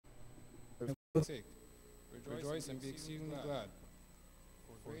sake. Rejoice and be exceedingly glad,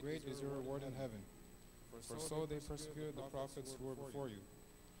 for great is your reward in heaven. For so they persecuted the prophets who were before you.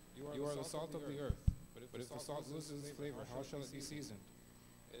 You are the salt of the earth, but if the salt loses its flavor, how shall it be seasoned?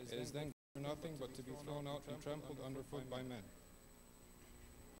 It is then good for nothing but to be thrown out and trampled underfoot by men.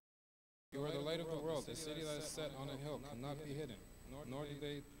 You are the light of the world. A city that is set on a hill cannot be hidden, nor do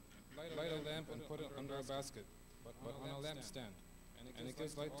they light a lamp and put it under a basket, but on a lampstand, and it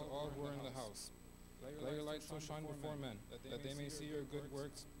gives light to all who are in the house. Let your light so shine before men, that they may see your good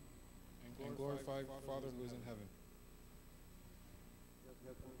works and glorify your Father who is in heaven.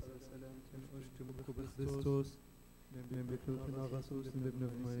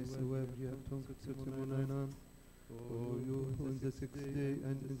 O you who in the sixth day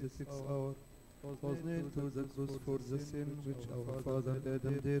and in the sixth hour was nailed to the cross for the sin which our father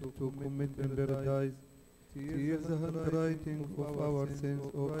Adam dared to commit in paradise. Hear the handwriting of our sins,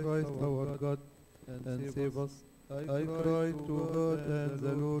 O Christ our God, and save us. I cried to God, and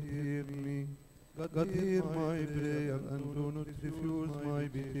the Lord heard me. God, hear my prayer, and do not refuse my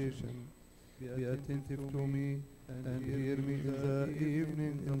petition. Be attentive to me, and hear me in the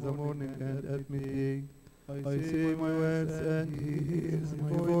evening, in the morning, and at midday. I say my words, and he hears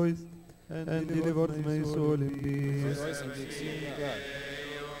my voice, and delivers my soul in peace. Rejoice and be exceedingly glad,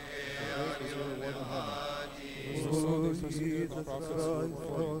 for great is your reward in heaven. O Jesus Christ,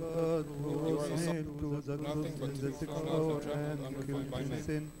 our God, who was nailed to the cross in the sixth hour and killed in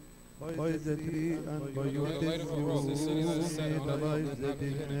sin, by the tree and by your death you made alive the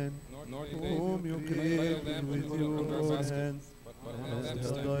dead man, whom you created with your own hands, and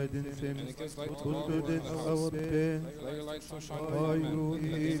has died in sin, put to death our pain, by you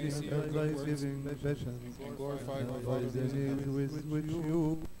healing and life-giving passion, by the name with which you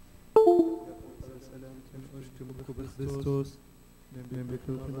Christus, den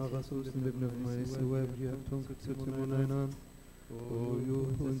betrunken Arasus, in the of my Sawab, O you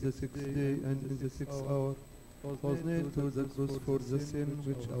who in the sixth day and in the sixth hour was nailed to the cross for the sin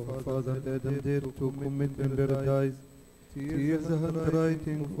which our father Adam dared to commit in paradise. Hear the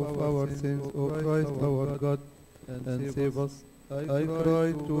handwriting of our sins, O Christ our God, and save us. I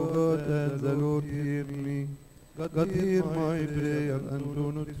cried to God, and the Lord heard me. God, hear my prayer, and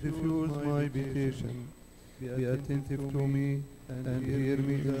do not refuse my petition. Be attentive to me, and hear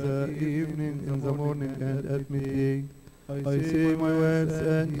me in the evening, in the morning, and at midday. I say my words,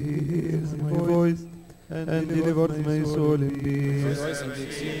 and he hears my voice, and delivers my soul in peace. Rejoice and be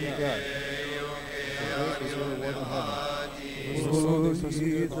exceedingly glad, for great is your reward in heaven. O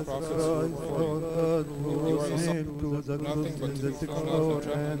Jesus Christ, our God, who was nailed to the cross in the sixth hour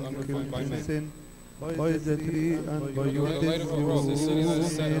and killed in sin, by the tree and by your death you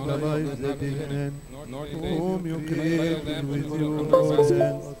made alive the dead man, whom you created with your own hands,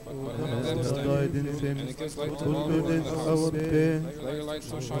 and has died in sin, put to death our pain,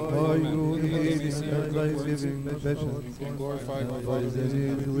 by you healing and life-giving passion, by the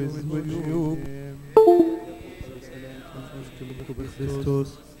name with which you Christus,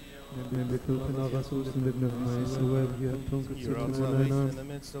 den betrunken Arasus, in the of my Sawab, You're outside in the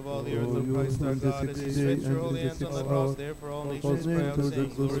midst of all the earth, O Christ our God, it is straight through all the ends of the cross, therefore all nations cry out, saying,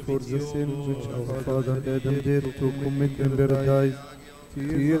 Glory be to you, O sin which Lord. our father Adam dared to commit in paradise.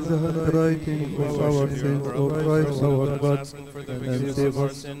 Hear the handwriting of our sins, O Christ our God, and save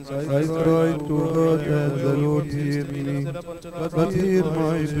us. I cried to God, and the Lord heard me. God, hear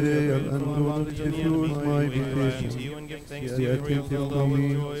my prayer, and do not refuse my petition. Be attentive to me,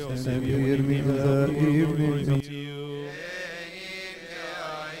 and hear me in the evening.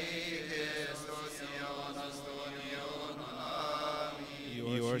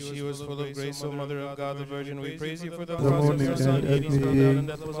 She was full of grace, O Mother of God, the Virgin. We praise you for the morning process of and Son. at He fell down and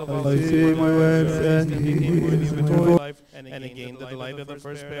death was abolished. I say my words, and he hears my voice, and he gained the delight of the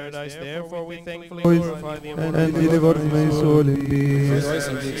first paradise. Therefore we thankfully glorify the and delivers my soul in peace. Rejoice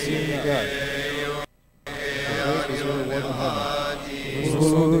and be exceedingly glad, for great is your reward in heaven.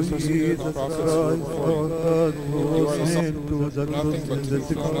 O Jesus Christ, our God, who was nailed to the cross in the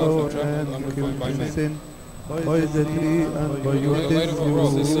sixth hour and killed in sin, by the tree and by your death you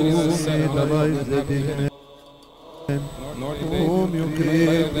made alive the dead man, whom you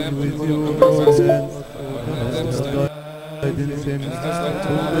created with your own hands, and has died in sin, put to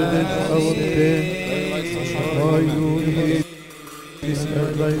death our pain, by you healing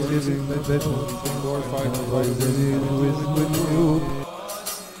and life-giving passion, by the name with which you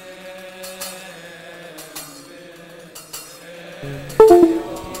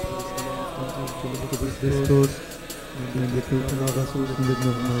Christus, den betrunken Arasus, in the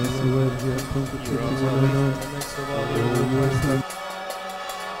of my Sawab, You're outside in the midst of all the earth, O Christ our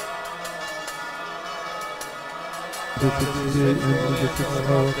the sixth day and in the sixth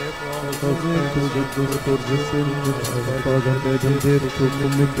hour, was nailed to the cross for the sin which our father had and dare to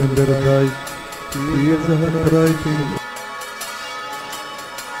commit and paradise. Hear the handwriting.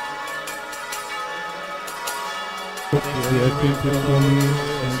 The acquainted from me,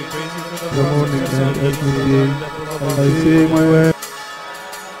 the morning and at midday, I say my way.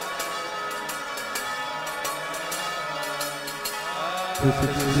 The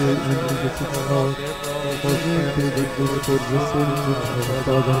sixth day and in the sixth hour, was nailed to the cross for the sin which our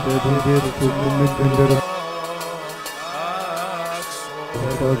father had and dare to commit and paradise.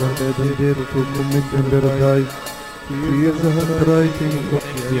 Our father had and dare to commit and paradise. Hear the handwriting of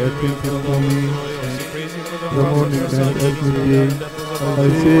the acquainted from me. The morning and at midday, I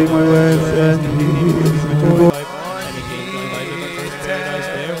say my words and he hears my voice.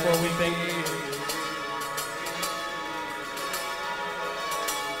 Therefore we thank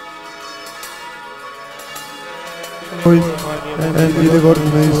And deliver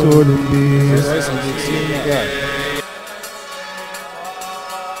my soul in peace. Rejoice and be exceedingly glad.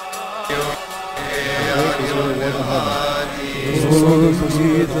 For great is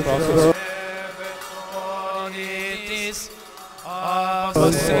your reward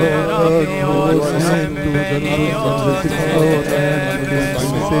in heaven. Oh,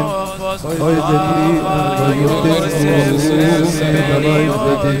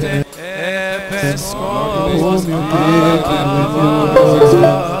 Jesus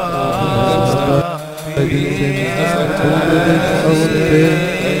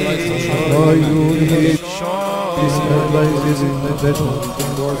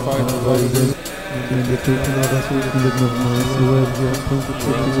And the truth in our soul in the Maurice, where we are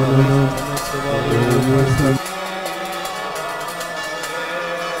concentrating one another.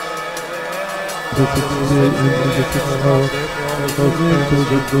 The sixth day and in the sixth hour, was nailed to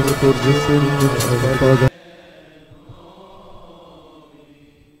the cross for the sin which our father.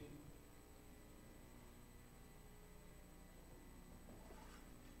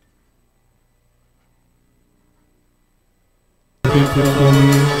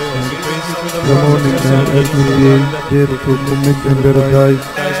 The morning and at midday, dare to commit and paradise.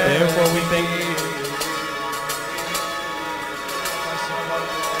 Therefore we thank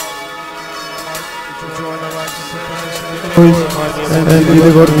And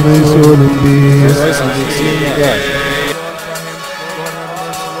deliver my soul in peace. Rejoice and be exceedingly glad.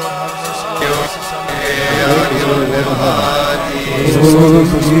 For great is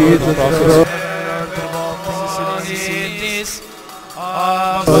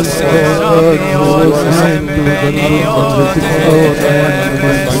your reward in heaven.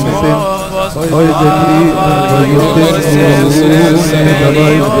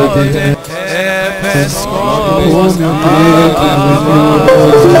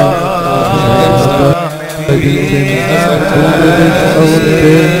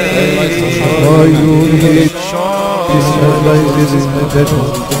 Oh, Jesus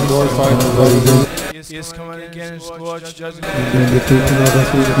Christ. He is coming again and scorch judgment. And the truth in our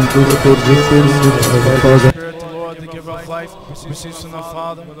soul in the for the sin which our father. Spirit, the Lord, the giver of life, receives from the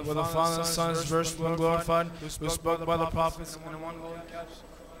Father, with the Father and the Son is worshiped and glorified, who spoke by the prophets, and in one Lord caps.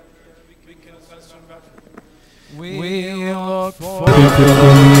 We look forward to the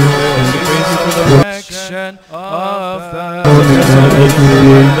resurrection of the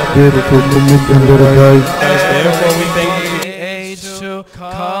Therefore we thank the age to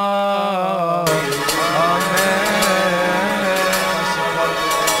come.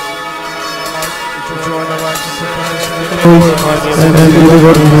 And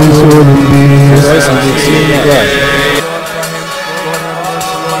deliver my soul in peace. Rejoice and be exceedingly glad.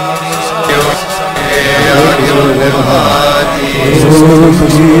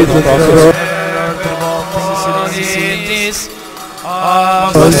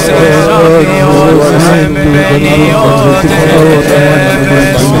 For great is your reward in heaven.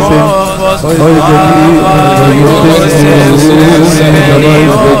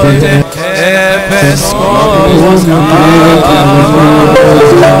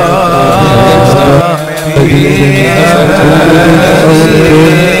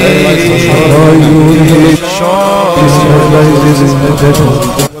 Oh, Jesus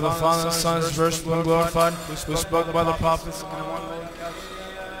Christ. With the Father and Son is worshipped and glorified, who spoke by the prophets, and in one Lord caps.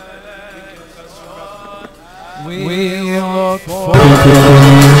 We look forward to the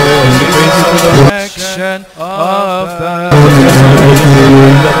resurrection of the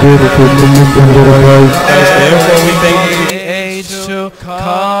Therefore we thank the age to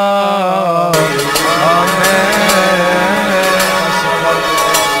come.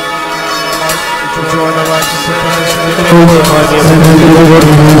 Join the righteous and And deliver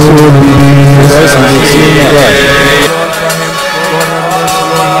my soul in peace. Rejoice and be exceedingly glad.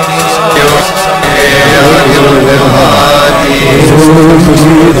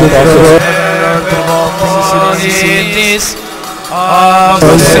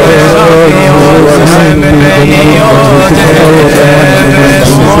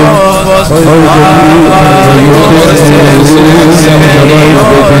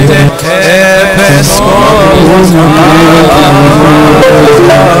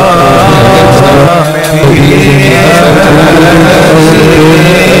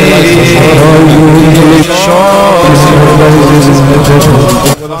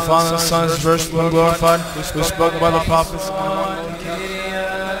 For the Father, Son, and Spirit, glorified, who spoke by the prophets.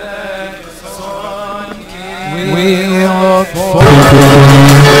 We look for the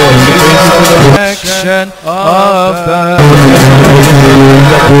resurrection of the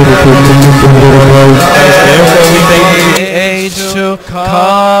age to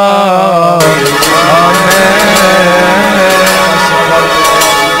come.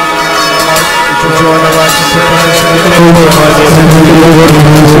 Join the righteous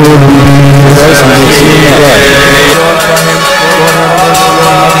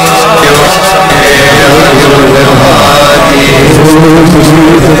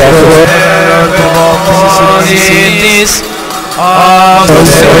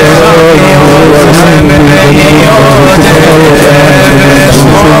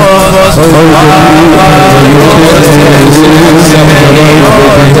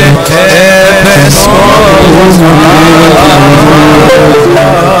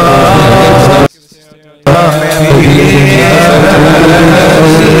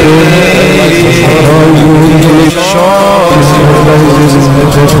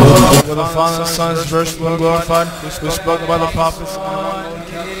For the Father, Son, and Spirit, glorified, who spoke by the prophets.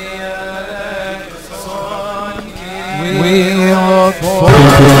 We look for the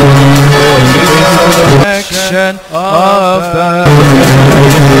resurrection of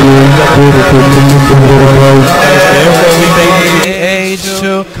the age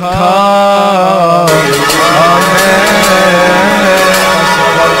to come.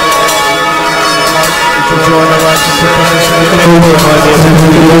 Join the righteous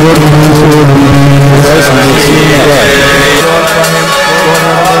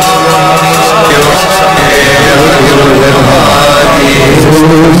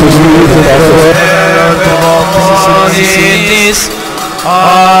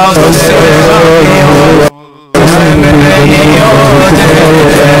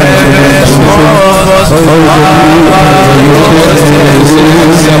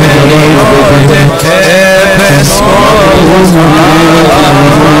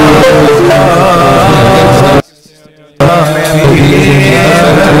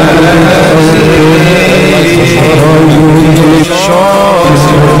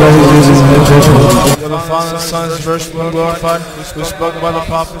For the Father, Son, and Spirit, glorified, who spoke by the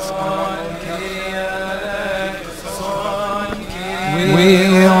prophets. We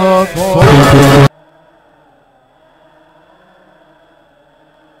look for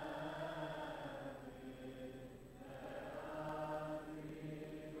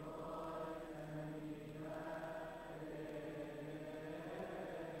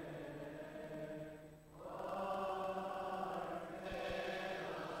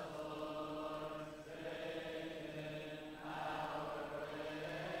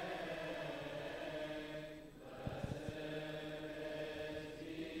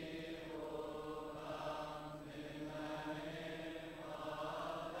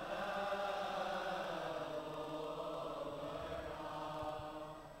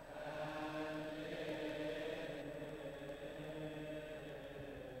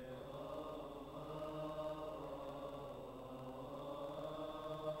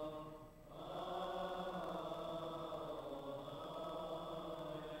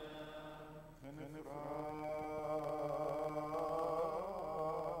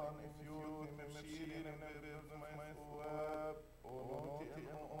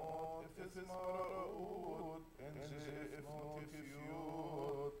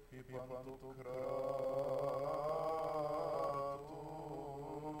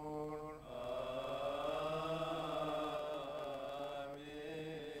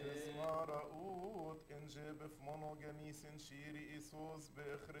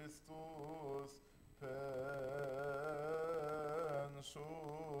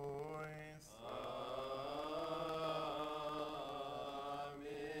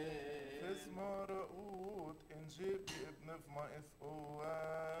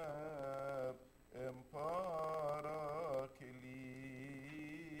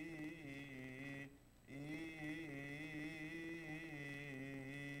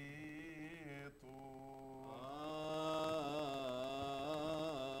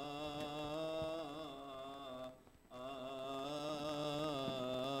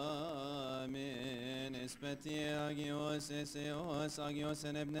Peti agios eseos agios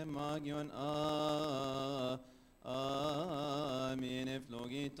en ebne magion Amin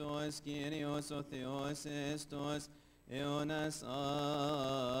eflogitos Kyrios o Theos estos Eonas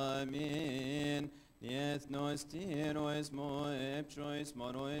Amin Diethnos tirois moeptrois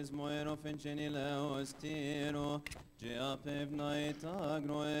marois moerofencenileos tiro Geapevnait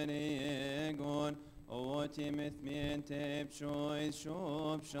agroenegon Otimith mienteptrois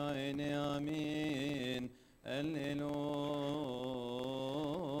shop shine amin Alleluia.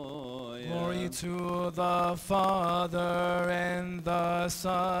 Glory to the Father and the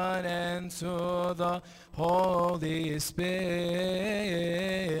Son and to the Holy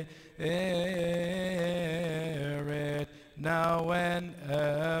Spirit, now and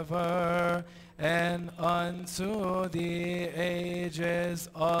ever, and unto the ages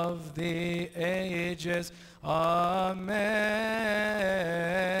of the ages. Amen.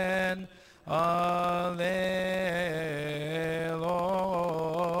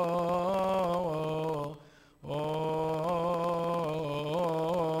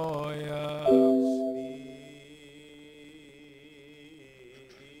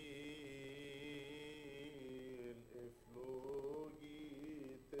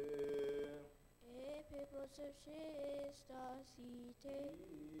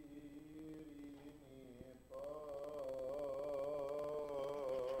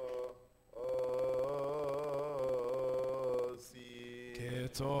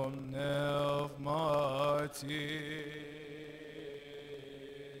 Ketom nev martis.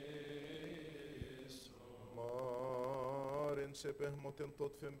 Maren شبه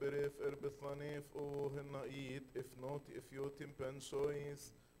متنطط فين بريف اربثانيف او هنائيت if not if يوتم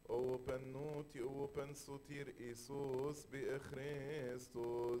بنشويس او بنوتي او بنسوتير إيسوس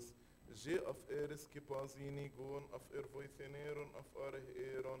بإخريستوس جي اف إيرس كبازيني جون اف إرفويثينيرون اف أره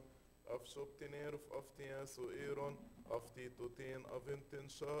إيرون اف شوبتينير اف افتياسو إيرون افتي توتين افنتن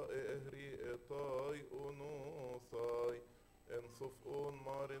شاء اهري اطاي اونوثاي انصف اون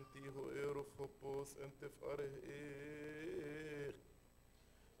مارنتي هو ايروف هبوس انتف أره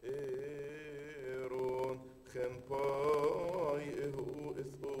إيرون خن باي إهو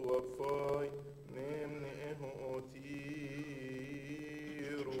إثو وفاي نمني إهو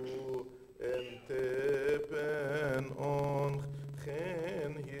تيرو انت بن أونخ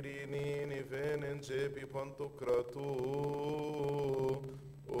خن هيرينيني فين جيبي بانتوكراتو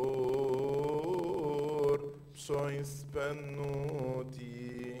اور بشويس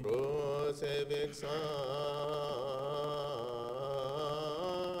بنوتي روسيفيك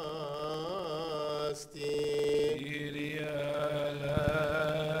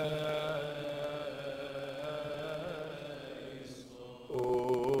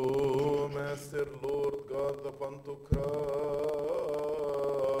Oh, Master Lord God, the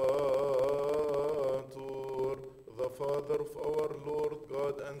Pantocrator, the Father of our Lord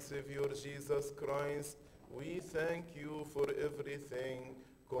God and Savior Jesus Christ, we thank you for everything,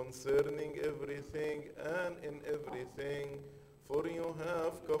 concerning everything, and in everything. For you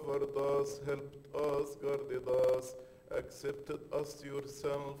have covered us, helped us, guarded us, accepted us to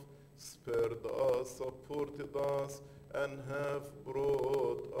yourself, spared us, supported us, and have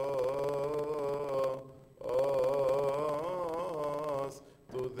brought us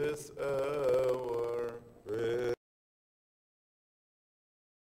to this hour.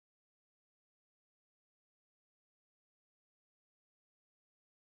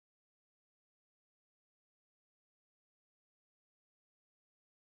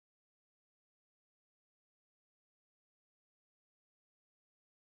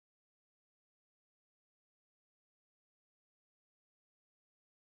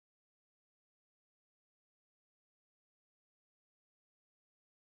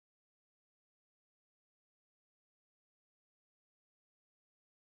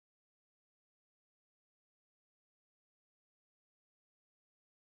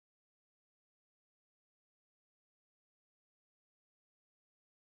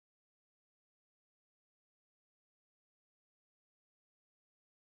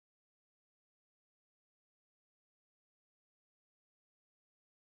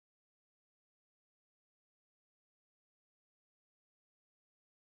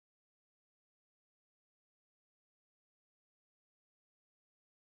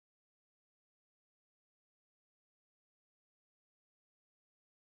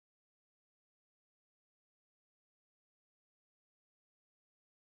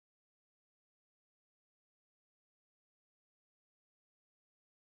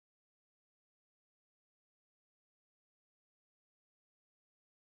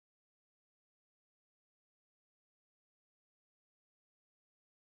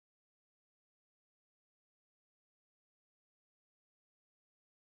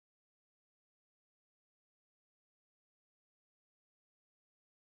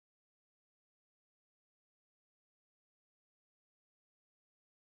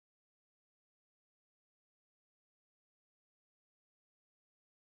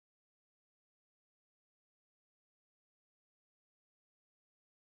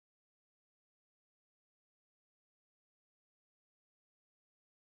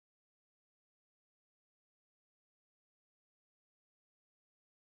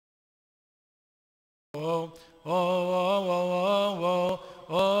 oh, oh, oh,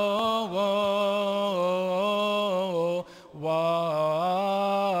 oh,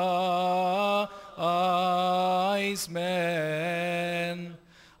 oh, wise men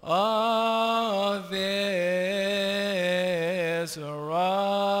of Israel,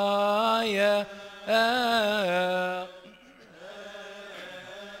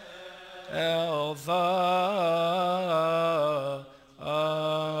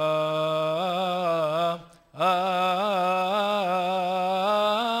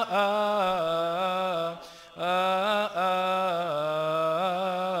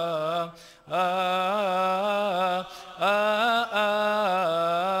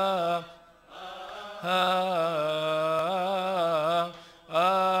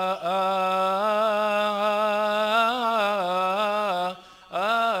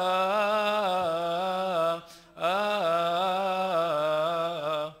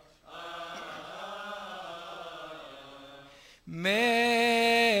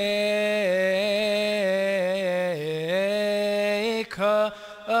 makers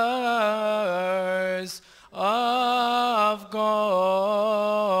of golden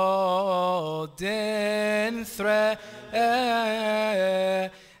thread,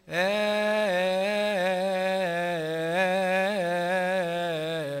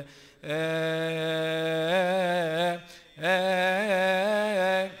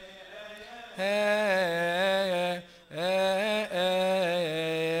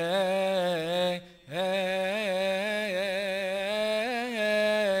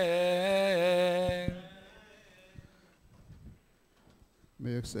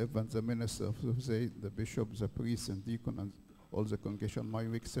 May accept and the minister of the bishop, the priest, and deacon, and all the congregation, my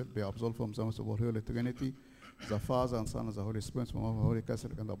week said, be absolved from the of our Holy Trinity, the Father and Son and the Holy Spirit, from our Holy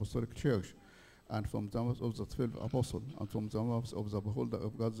Catholic and Apostolic Church, and from the mouth of the 12 apostles, and from the mouth of the beholder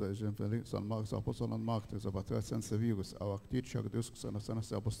of God, the Evangelist, St. Mark, the Apostle and Martyr, the Patriarch, St. Severus, our teacher, Dioscus, and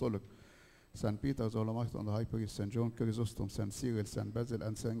the Apostolic, St. Peter, the Holy and the High Priest, St. John Chrysostom, St. Cyril, St. Basil,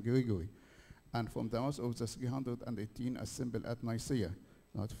 and St. Gregory, and from the mouth of the 318 assembled at Nicaea,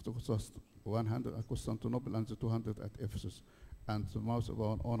 not 100 at Constantinople and the 200 at Ephesus, and the mouth of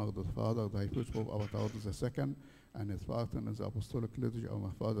our honored father, the high priest of our Tawadus II, and his partner in the apostolic liturgy,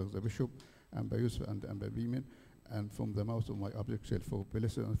 our father, the bishop, and by Yusuf and by Beeman, and from the mouth of my object shall for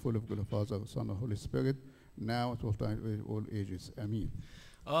blessed and full of God, Father, Son, and Holy Spirit, now at all times, with all ages. Amen.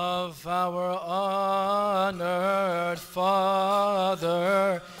 Of our honored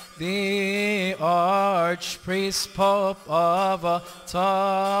Father, the Archpriest Pope of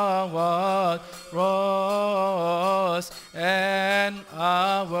Tawadros, and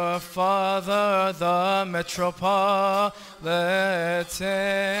our Father, the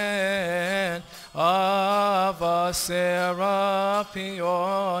Metropolitan of Serapion,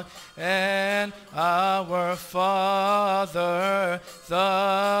 and our Father,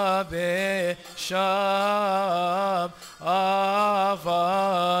 the Bishop of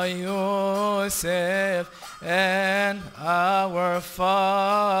Yosef, and our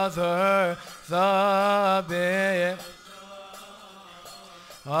Father, the Bishop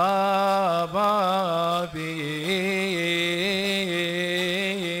of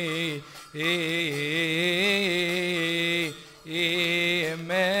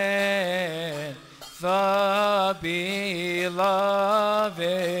Amen. The beloved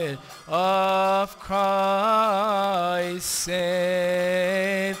of Christ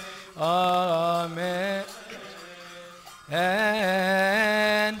save. Amen.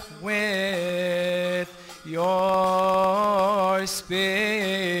 And with your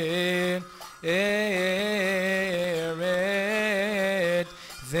spirit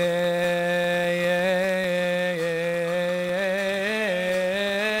this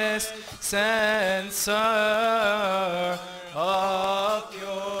censer of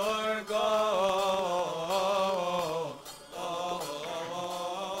your gold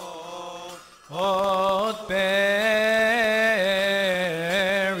burying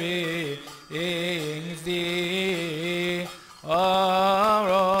thee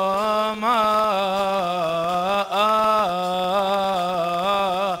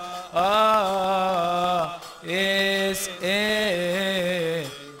is in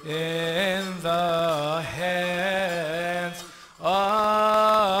the head.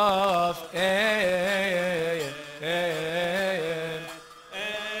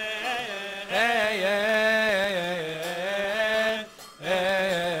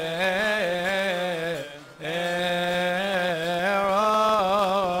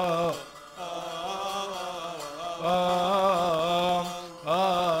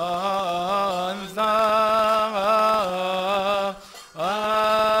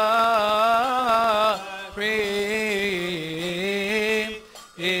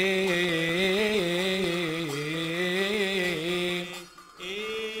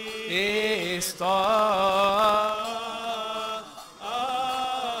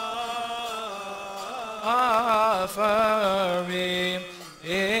 offering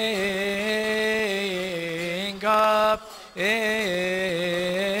up incense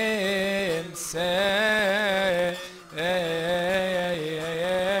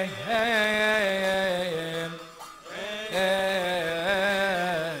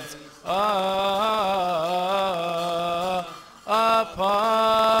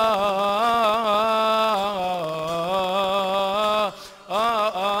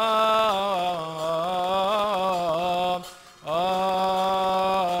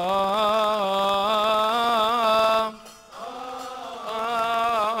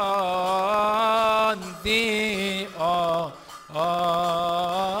on thee,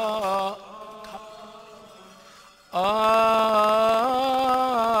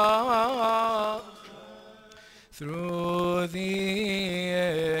 through the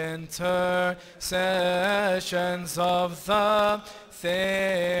intercessions of the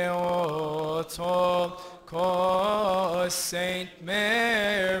Theotokos, Saint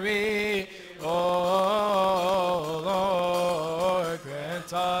Mary, O Lord,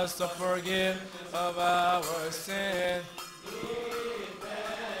 grant us the forgiveness of our sins.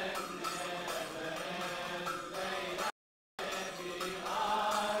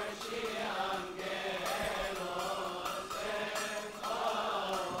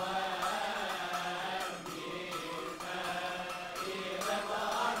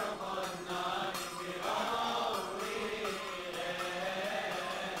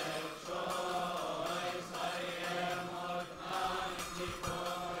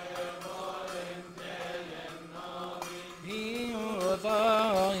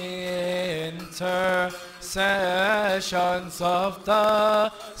 Intercessions of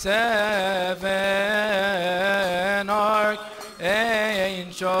the seven archangels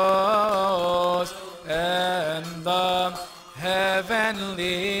and the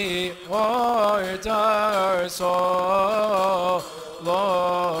heavenly orders, O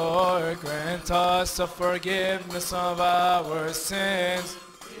Lord, grant us the forgiveness of our sins.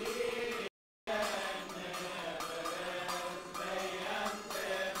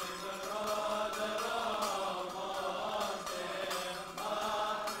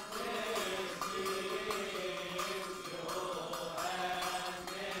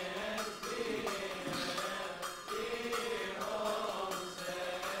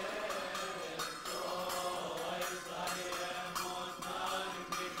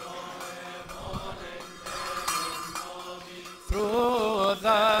 Through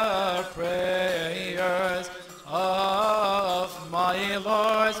the prayers of my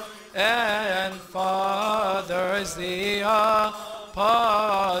lords and fathers, the apostles,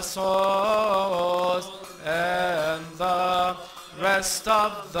 and the rest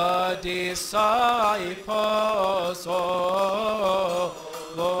of the disciples, O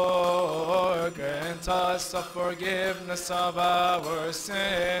Lord, grant us the forgiveness of our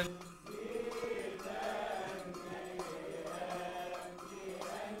sins.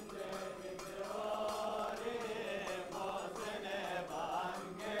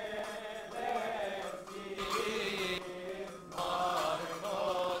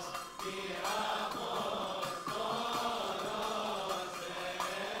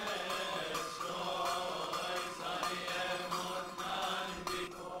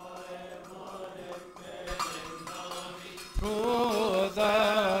 Through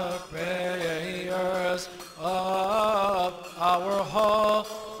the prayers of our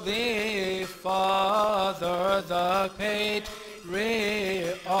Holy Father, the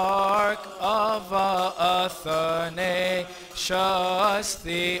Patriarch of Athanasius,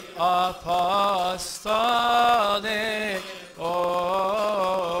 the Apostolic,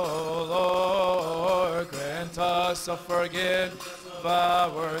 O Lord, grant us the forgiveness of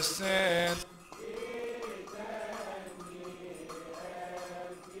our sins.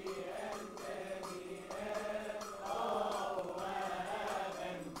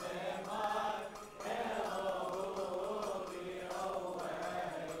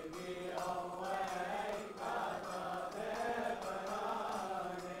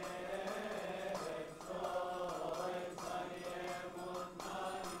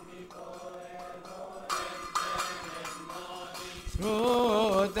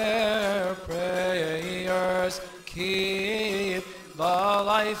 Through their prayers, keep the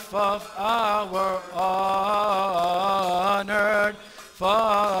life of our honored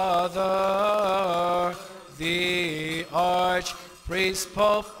Father, the Archpriest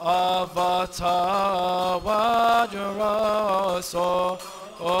Pope of Ottawa,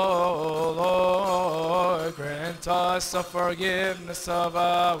 O Lord, grant us the forgiveness of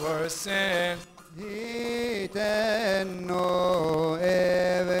our sins. Hitenno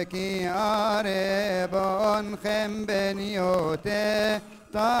evki arebon chembeniote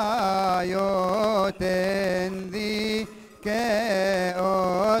tayoten di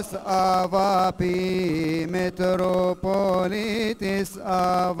keos avapi metropolitis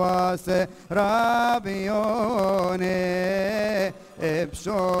avase rabione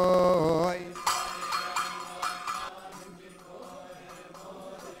epsoi.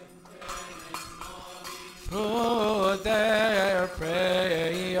 Through their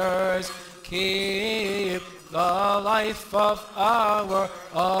prayers, keep the life of our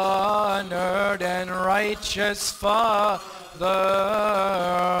honored and righteous Father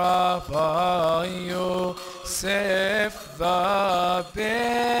of you, Sif the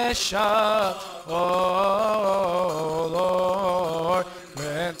Bishop. O Lord,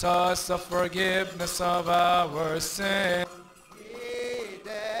 grant us the forgiveness of our sins.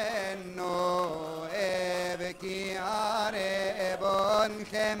 Ki are ebon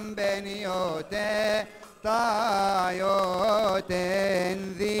chembeniote tayoten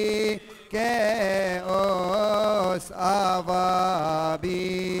di keos avabimen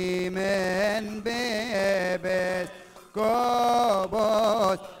bebes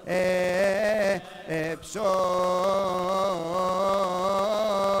kobos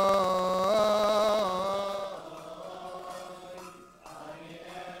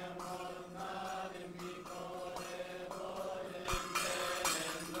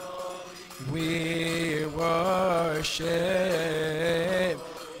We worship,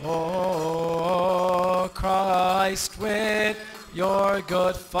 O Christ, with your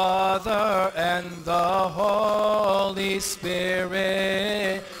good Father and the Holy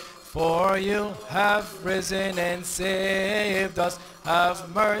Spirit. For you have risen and saved us.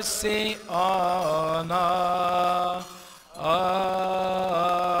 Have mercy on us.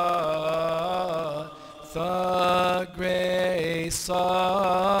 The grace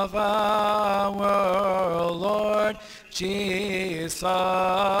of our Lord Jesus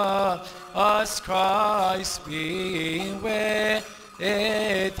Christ be with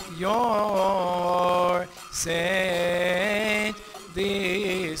your saint,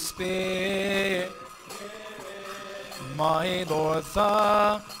 the Spirit. My Lord,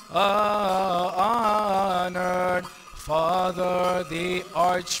 the honored Father, the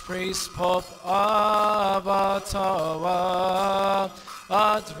Archpriest Pope of Ottawa,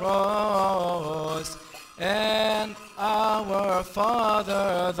 Adros, and our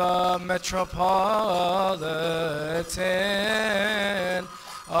Father, the Metropolitan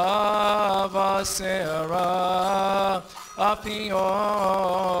of Asera, Apion,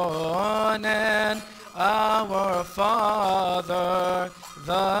 and our Father,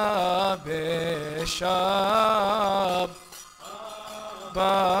 the Bishop,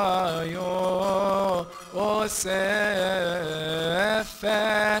 Bayo, Osef,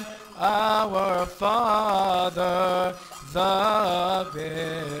 and our Father, the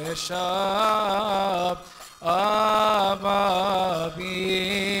Bishop, Ababi,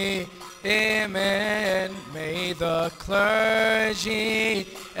 Amen. May the clergy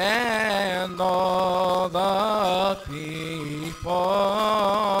and all the people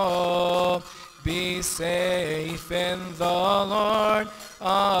be safe in the Lord.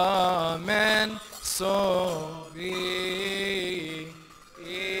 Amen. So be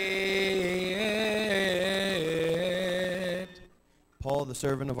it. Paul, the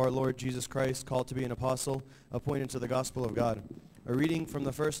servant of our Lord Jesus Christ, called to be an apostle, appointed to the gospel of God. A reading from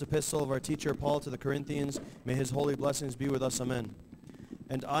the first epistle of our teacher Paul to the Corinthians. May his holy blessings be with us. Amen.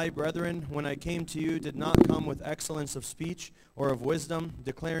 And I, brethren, when I came to you, did not come with excellence of speech or of wisdom,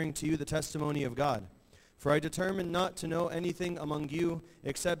 declaring to you the testimony of God. For I determined not to know anything among you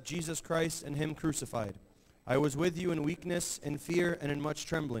except Jesus Christ and him crucified. I was with you in weakness, in fear, and in much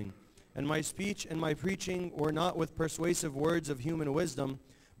trembling. And my speech and my preaching were not with persuasive words of human wisdom,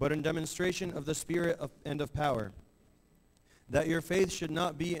 but in demonstration of the Spirit and of power, that your faith should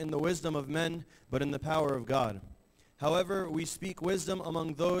not be in the wisdom of men, but in the power of God. However, we speak wisdom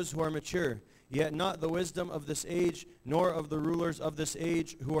among those who are mature, yet not the wisdom of this age, nor of the rulers of this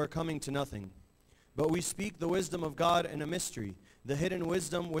age who are coming to nothing. But we speak the wisdom of God in a mystery, the hidden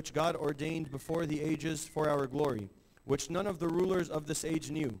wisdom which God ordained before the ages for our glory, which none of the rulers of this age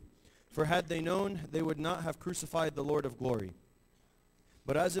knew. For had they known, they would not have crucified the Lord of glory.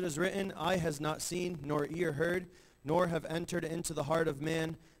 But as it is written, eye has not seen, nor ear heard, nor have entered into the heart of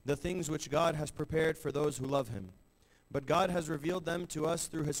man the things which God has prepared for those who love him. But God has revealed them to us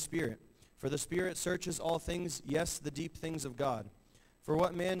through his Spirit. For the Spirit searches all things, yes, the deep things of God. For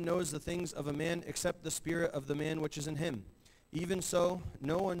what man knows the things of a man except the spirit of the man which is in him? Even so,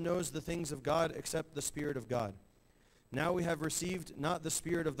 no one knows the things of God except the Spirit of God. Now we have received not the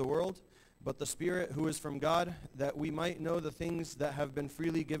spirit of the world, but the Spirit who is from God, that we might know the things that have been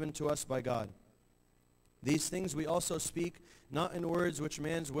freely given to us by God. These things we also speak, not in words which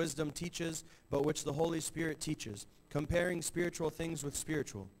man's wisdom teaches, but which the Holy Spirit teaches, comparing spiritual things with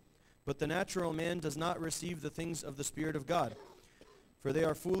spiritual. But the natural man does not receive the things of the Spirit of God, for they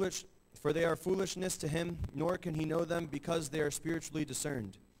are foolishness to him, nor can he know them, because they are spiritually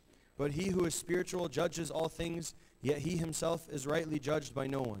discerned. But he who is spiritual judges all things, yet he himself is rightly judged by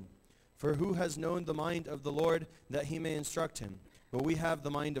no one. For who has known the mind of the Lord, that he may instruct him? But we have the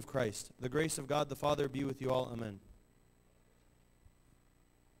mind of Christ. The grace of God the Father be with you all. Amen.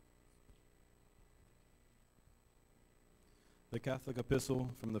 The Catholic Epistle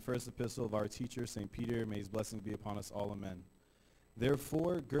from the first epistle of our teacher, St. Peter, may his blessings be upon us all. Amen.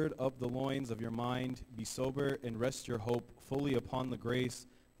 Therefore, gird up the loins of your mind, be sober, and rest your hope fully upon the grace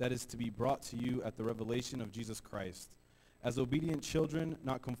that is to be brought to you at the revelation of Jesus Christ. As obedient children,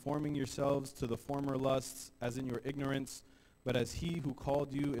 not conforming yourselves to the former lusts, as in your ignorance, but as he who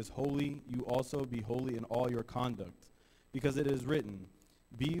called you is holy, you also be holy in all your conduct. Because it is written,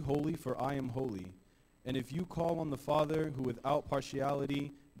 Be holy, for I am holy. And if you call on the Father, who without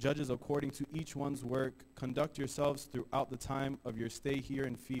partiality judges according to each one's work, conduct yourselves throughout the time of your stay here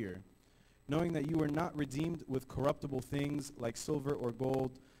in fear, knowing that you were not redeemed with corruptible things like silver or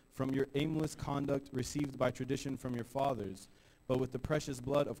gold from your aimless conduct received by tradition from your fathers, but with the precious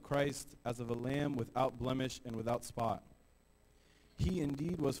blood of Christ, as of a lamb without blemish and without spot. He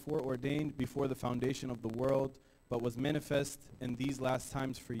indeed was foreordained before the foundation of the world, but was manifest in these last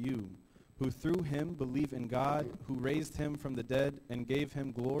times for you, who through him believe in God, who raised him from the dead and gave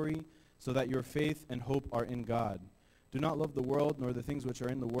him glory, so that your faith and hope are in God. Do not love the world, nor the things which are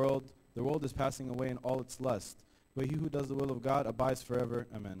in the world. The world is passing away in all its lust, but he who does the will of God abides forever.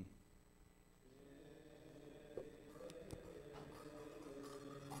 Amen.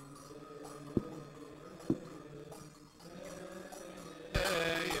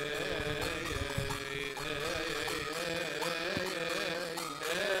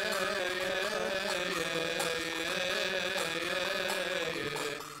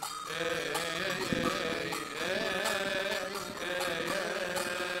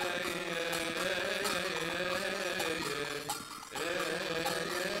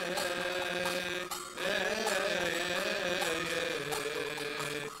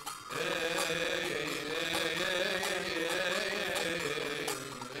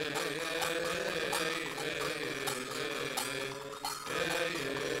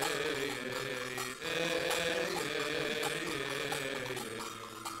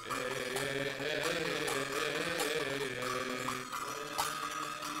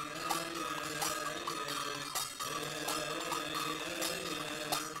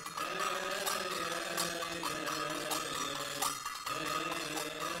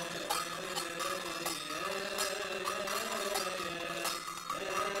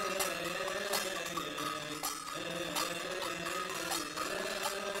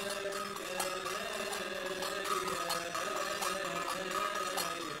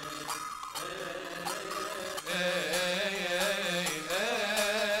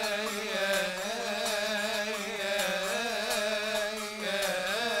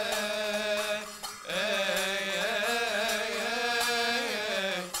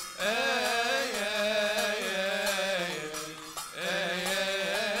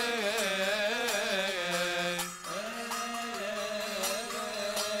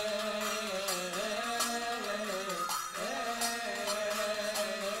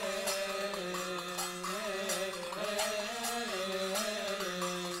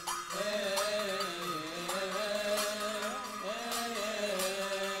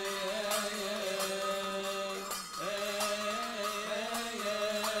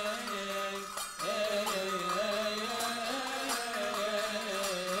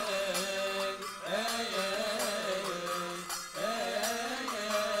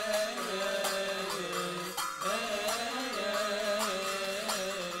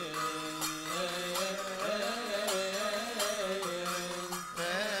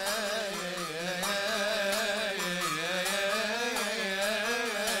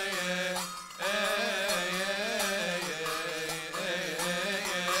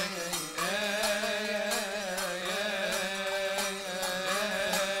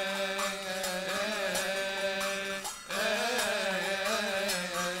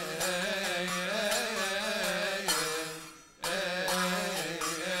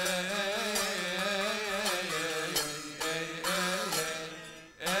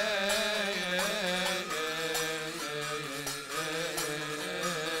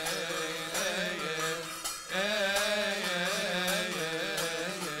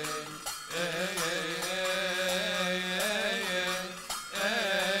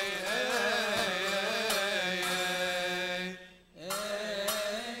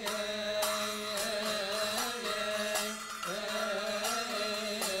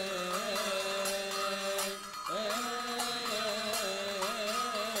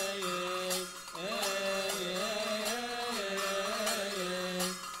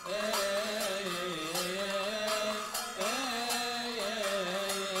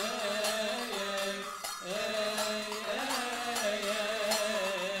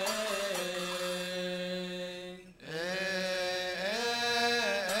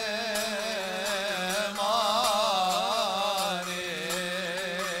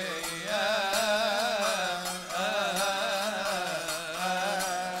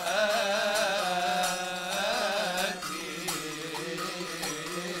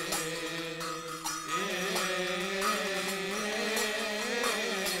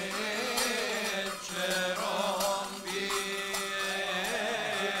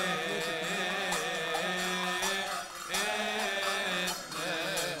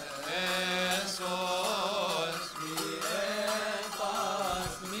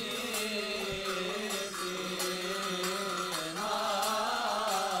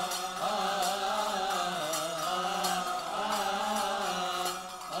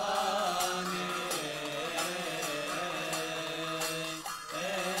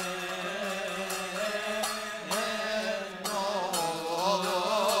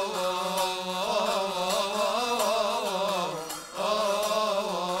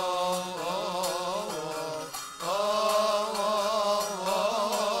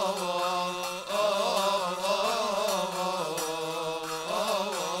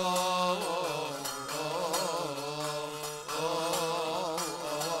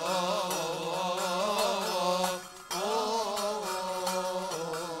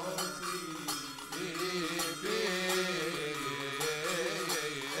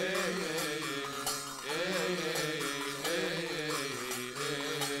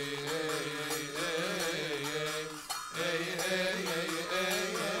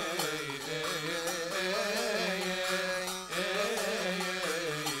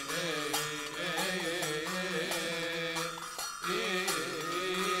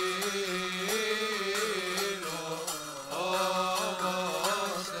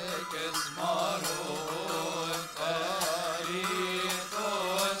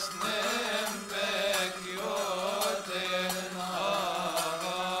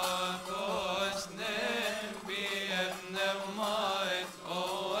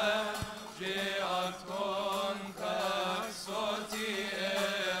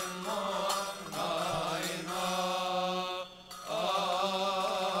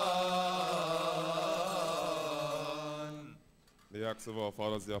 Acts of our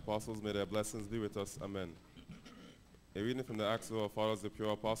fathers, the apostles, may their blessings be with us. Amen. A reading from the Acts of our fathers, the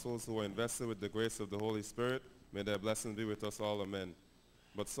pure apostles, who were invested with the grace of the Holy Spirit, may their blessings be with us all. Amen.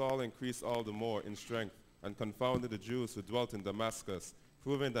 But Saul increased all the more in strength and confounded the Jews who dwelt in Damascus,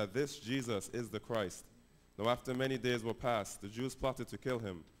 proving that this Jesus is the Christ. Now after many days were passed, the Jews plotted to kill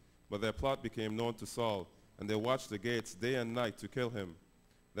him, but their plot became known to Saul, and they watched the gates day and night to kill him.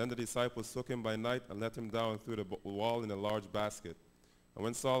 Then the disciples took him by night and let him down through the wall in a large basket. And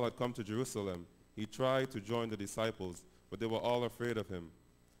when Saul had come to Jerusalem, he tried to join the disciples, but they were all afraid of him,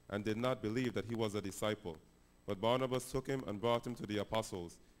 and did not believe that he was a disciple. But Barnabas took him and brought him to the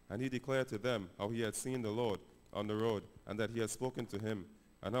apostles, and he declared to them how he had seen the Lord on the road, and that he had spoken to him,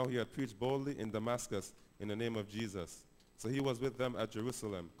 and how he had preached boldly in Damascus in the name of Jesus. So he was with them at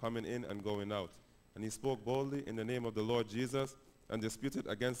Jerusalem, coming in and going out. And he spoke boldly in the name of the Lord Jesus, and disputed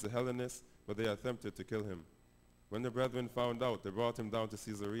against the Hellenists, but they attempted to kill him. When the brethren found out, they brought him down to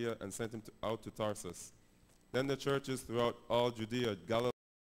Caesarea and sent him out to Tarsus. Then the churches throughout all Judea, Galilee,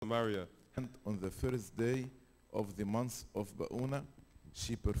 and Samaria. And on the first day of the month of Bauna,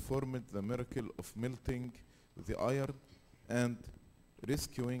 she performed the miracle of melting the iron and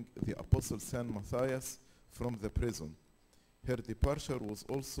rescuing the apostle Saint Matthias from the prison. Her departure was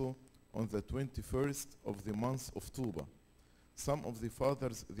also on the 21st of the month of Tuba. Some of the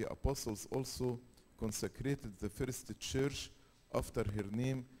fathers, the apostles, also consecrated the first church after her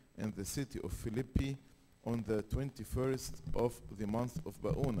name in the city of Philippi on the 21st of the month of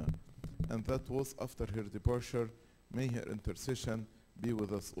Bauna, and that was after her departure. May her intercession be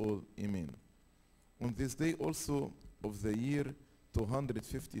with us all. Amen. On this day also of the year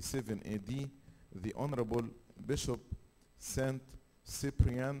 257 AD, the Honorable Bishop Saint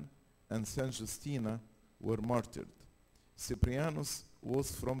Cyprian and Saint Justina were martyred. Cyprianus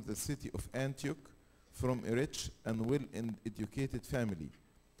was from the city of Antioch, from a rich and well-educated family.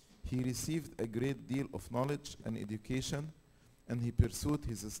 He received a great deal of knowledge and education, and he pursued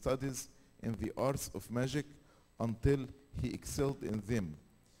his studies in the arts of magic until he excelled in them.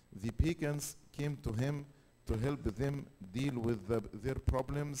 The pagans came to him to help them deal with their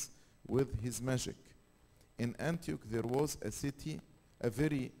problems with his magic. In Antioch there was a city, a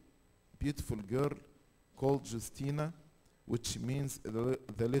very beautiful girl called Justina, which means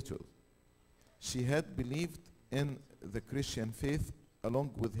the little. She had believed in the Christian faith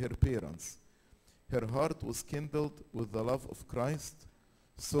along with her parents. Her heart was kindled with the love of Christ,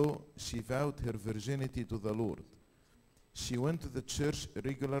 so she vowed her virginity to the Lord. She went to the church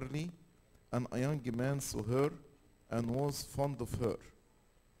regularly, and a young man saw her and was fond of her.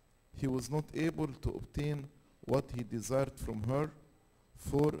 He was not able to obtain what he desired from her,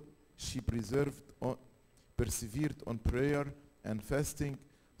 for she persevered on prayer and fasting,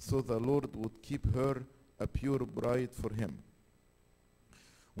 so the Lord would keep her a pure bride for him.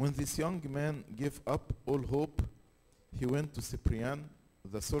 When this young man gave up all hope, he went to Cyprian,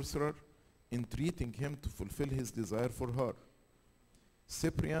 the sorcerer, entreating him to fulfill his desire for her.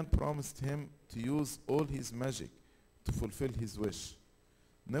 Cyprian promised him to use all his magic to fulfill his wish.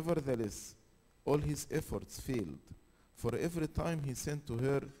 Nevertheless, all his efforts failed, for every time he sent to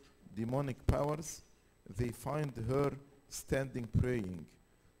her demonic powers, they find her standing praying,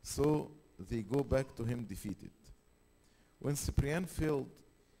 so they go back to him defeated. When Cyprian failed,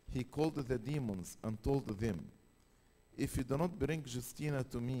 he called the demons and told them, "If you do not bring Justina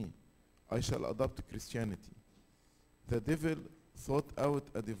to me, I shall adopt Christianity." The devil thought out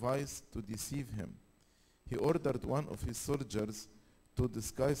a device to deceive him. He ordered one of his soldiers to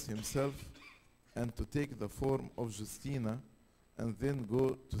disguise himself and to take the form of Justina and then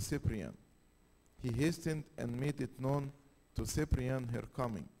go to Cyprian. He hastened and made it known to Cyprian her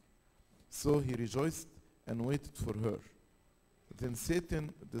coming. So he rejoiced and waited for her. Then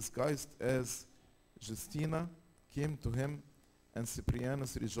Satan, disguised as Justina, came to him, and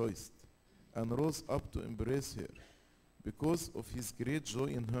Cyprianus rejoiced and rose up to embrace her. Because of his great joy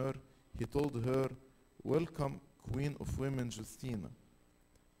in her, he told her, "Welcome, Queen of Women Justina."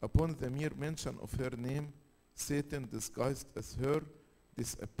 Upon the mere mention of her name, Satan, disguised as her,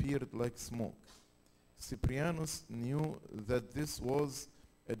 disappeared like smoke. Cyprianus knew that this was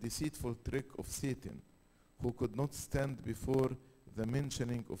a deceitful trick of Satan, who could not stand before the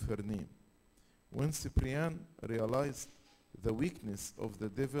mentioning of her name. When Cyprian realized the weakness of the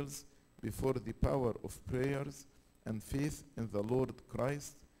devils before the power of prayers and faith in the Lord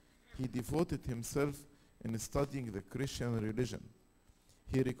Christ, he devoted himself in studying the Christian religion.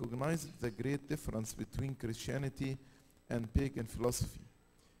 He recognized the great difference between Christianity and pagan philosophy.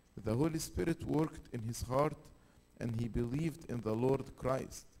 The Holy Spirit worked in his heart, and he believed in the Lord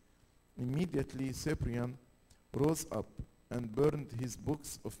Christ. Immediately Cyprian rose up and burned his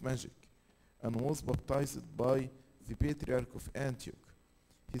books of magic, and was baptized by the Patriarch of Antioch.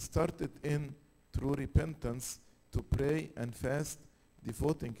 He started in true repentance to pray and fast,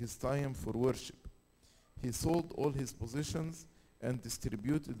 devoting his time for worship. He sold all his possessions and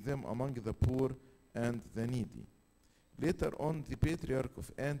distributed them among the poor and the needy. Later on, the Patriarch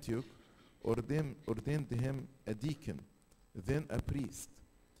of Antioch ordained him a deacon, then a priest.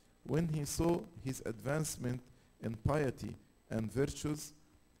 When he saw his advancement in piety and virtues,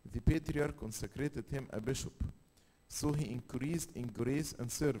 the Patriarch consecrated him a bishop. So he increased in grace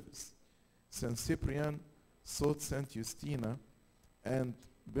and service. Saint Cyprian sought Saint Justina and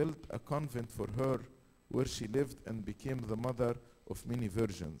built a convent for her, where she lived and became the mother of many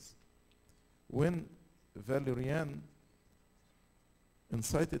virgins. When Valerian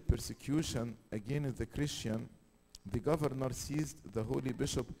incited persecution against the Christian, the governor seized the holy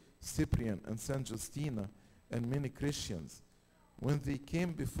bishop Cyprian and Saint Justina and many Christians. When they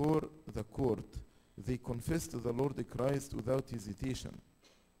came before the court, they confessed to the Lord Christ without hesitation.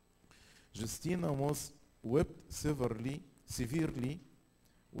 Justina was whipped severely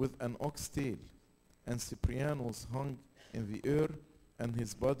with an ox tail, and Cyprian was hung in the air, and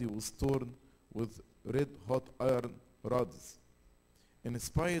his body was torn with red-hot iron rods. In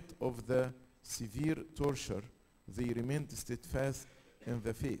spite of the severe torture, they remained steadfast in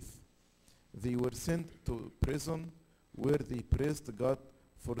the faith. They were sent to prison, where they praised God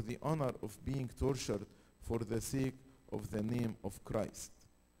for the honor of being tortured for the sake of the name of Christ.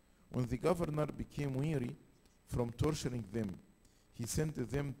 When the governor became weary from torturing them, he sent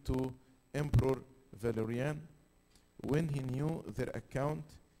them to Emperor Valerian. When he knew their account,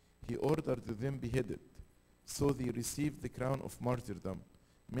 he ordered them beheaded. So they received the crown of martyrdom.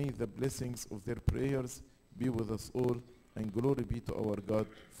 May the blessings of their prayers be with us all, and glory be to our God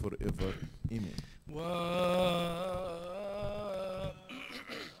forever. Amen.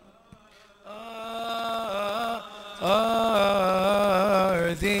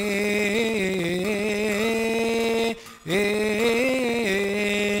 Are thee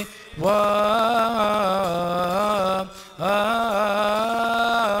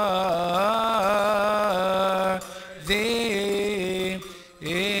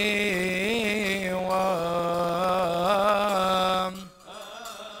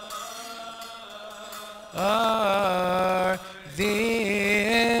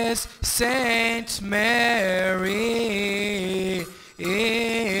Saint Mary,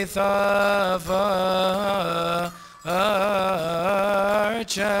 the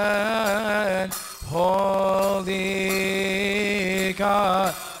Virgin, Holy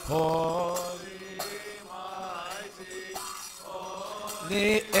God, Holy Mighty,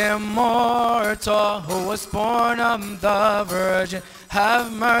 Holy Immortal, who was born of the Virgin,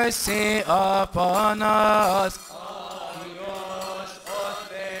 have mercy upon us.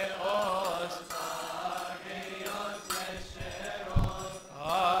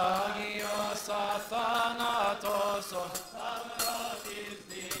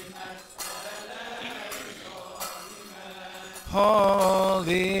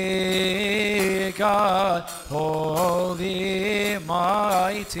 Holy God, Holy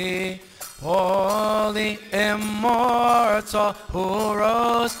Mighty, Holy Immortal, who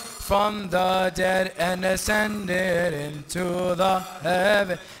rose from the dead and ascended into the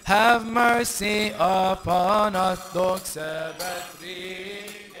heaven, have mercy upon us.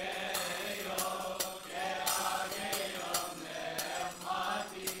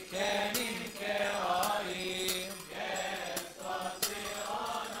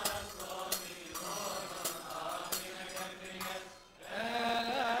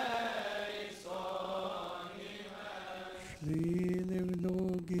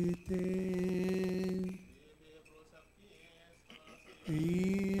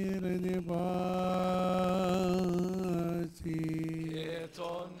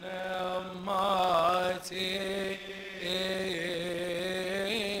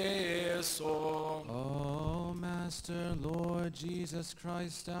 O Master, Lord Jesus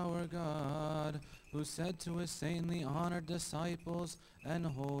Christ, our God, who said to his saintly honored disciples and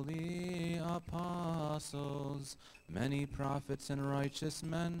holy apostles, many prophets and righteous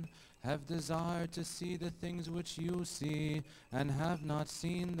men have desired to see the things which you see, and have not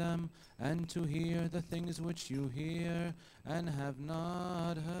seen them, and to hear the things which you hear, and have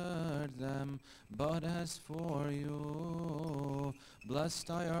not heard them. But as for you,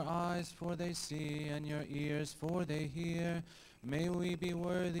 blessed are your eyes, for they see, and your ears, for they hear. May we be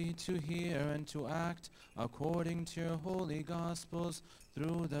worthy to hear and to act according to your holy gospels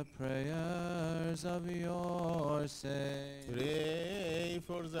through the prayers of your saints. Pray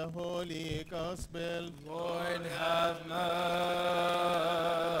for the Holy Gospel. Lord, have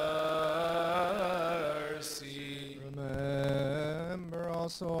mercy. Remember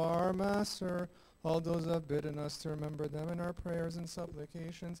also our Master, all those that have bidden us to remember them in our prayers and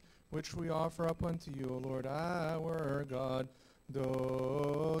supplications, which we offer up unto you, O Lord, our God.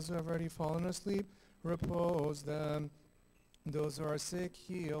 Those who have already fallen asleep, repose them. Those who are sick,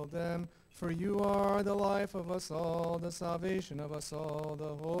 heal them. For you are the life of us all, the salvation of us all,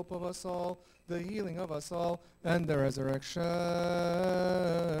 the hope of us all, the healing of us all, and the resurrection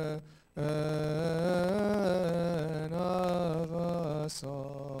of us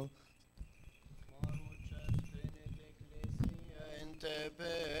all.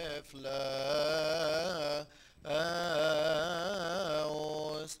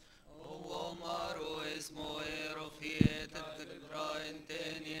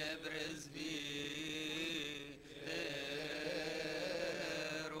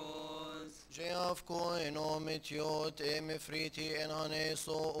 Koinomitiot emifriti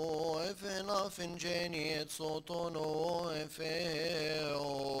enhaneso efena fingeniet sotono efeo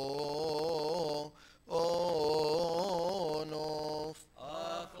onof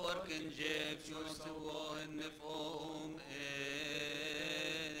aforken jeb chusuo nefom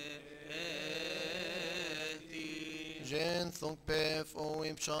Jen thunk pef o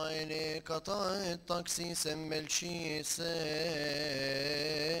imchaine kata taksi semmel chi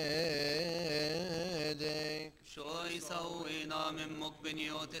شوي سوينا من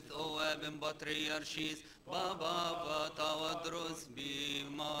مقبنيوت ثواب بطريرشيس بابا باتا ودرس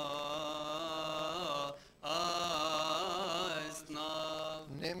بما أسناف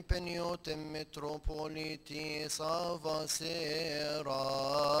نمبنيوت متروبوليتي سافا سيرابيون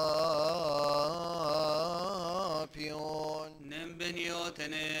نمبنيوت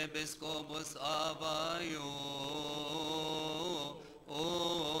نبسكوبوس آبايو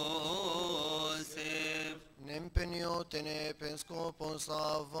Nempeniotene Episcopos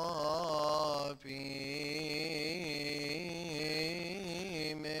avapimen.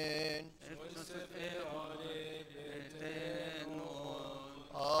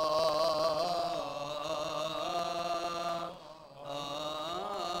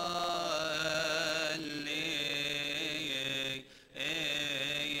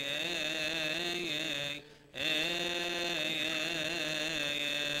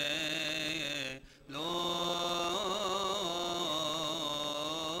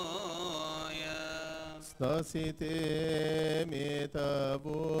 Stasite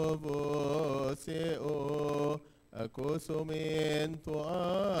metabovo seo acosumento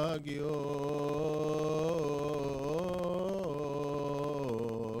agio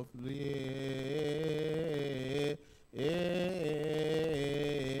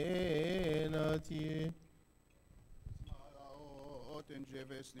enati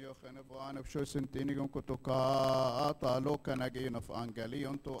بشو سنتينيون كتوكا أطالو كناجين في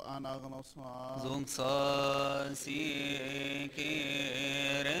أنجليون تو أنا غنصا زون ساسي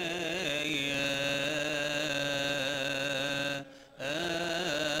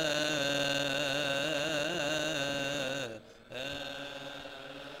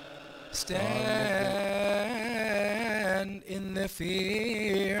Stand in the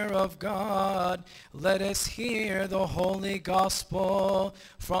fear of God. Let us hear the holy gospel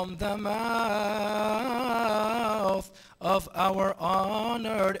from the mouth of our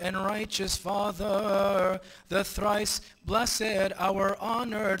honored and righteous Father, the thrice blessed, our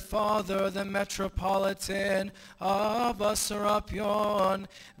honored Father, the Metropolitan of Serapion,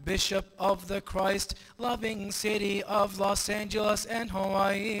 Bishop of the Christ-loving city of Los Angeles and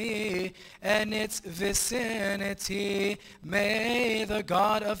Hawaii, and its vicinity. May the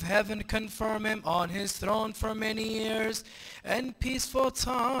God of heaven confirm him on his throne for many years and peaceful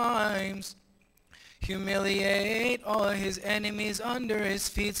times. Humiliate all his enemies under his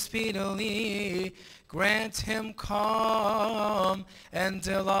feet speedily. Grant him calm and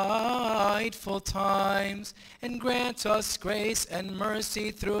delightful times, and grant us grace and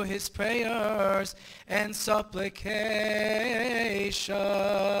mercy through his prayers and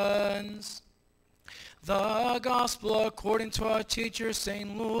supplications. The Gospel according to our teacher,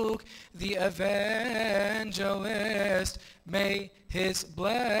 St. Luke, the evangelist. May his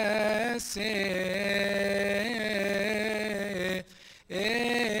blessing be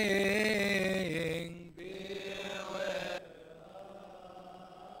with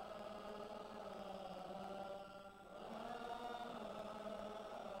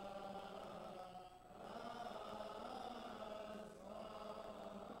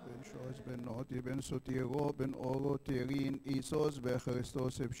Shoes ben noti ben sotiro ben oro terin Isos be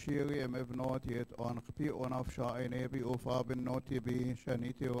Christos bshiri emevnot yet on qpi on afsha enebi ufa ben noti bi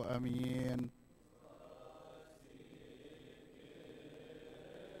shanitio amin.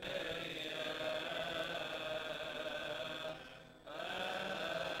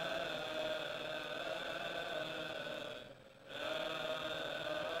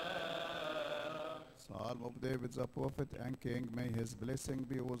 Psalm of David the prophet and king, may his blessing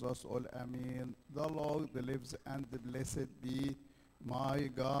be with us all. Amen. The Lord lives, and blessed be my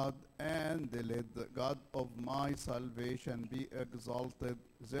God, and let the God of my salvation be exalted.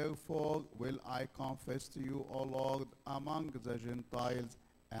 Therefore will I confess to you, O Lord, among the Gentiles,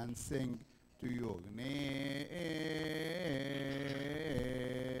 and sing to your name.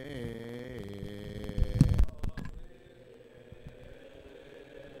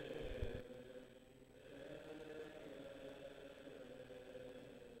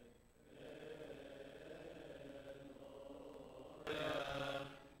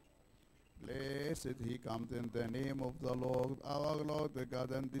 Blessed he comes in the name of the Lord, our Lord, the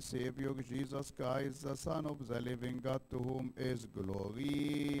God and the Savior, Jesus Christ, the Son of the living God, to whom is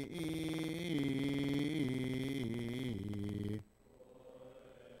glory.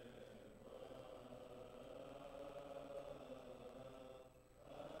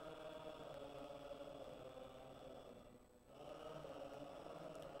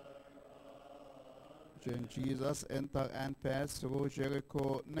 When Jesus entered and passed through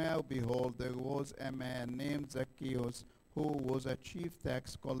Jericho, now behold, there was a man named Zacchaeus, who was a chief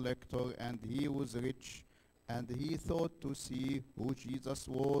tax collector, and he was rich. And he thought to see who Jesus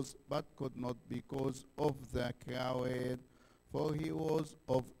was, but could not because of the crowd, for he was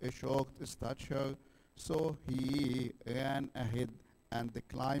of a short stature. So he ran ahead and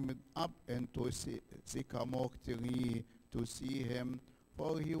climbed up into a sycamore tree to see him,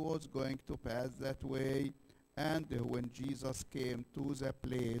 for he was going to pass that way. And when Jesus came to the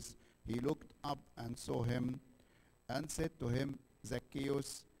place, he looked up and saw him, and said to him,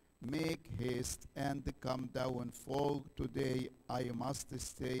 Zacchaeus, make haste and come down, for today I must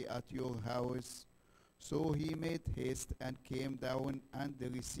stay at your house. So he made haste and came down and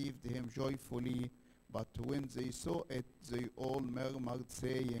received him joyfully. But when they saw it, they all murmured,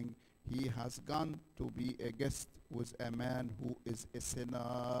 saying, he has gone to be a guest with a man who is a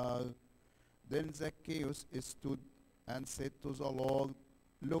sinner. Then Zacchaeus stood and said to the Lord,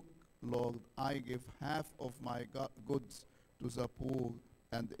 look, Lord, I give half of my goods to the poor,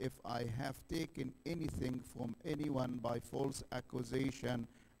 and if I have taken anything from anyone by false accusation,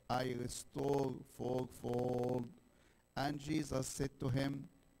 I restore fourfold. And Jesus said to him,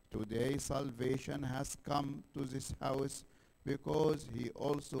 today salvation has come to this house, because he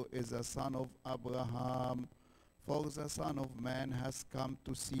also is a son of Abraham. For the Son of Man has come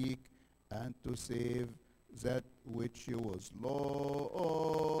to seek and to save that which was lost.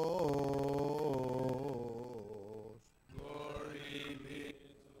 Glory be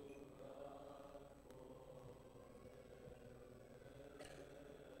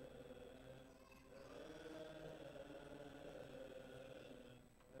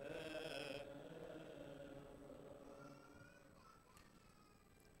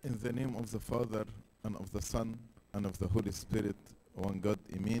In the name of the Father, and of the Son, and of the Holy Spirit, one God,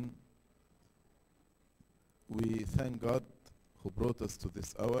 Amen. We thank God who brought us to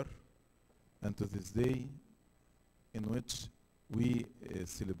this hour and to this day in which we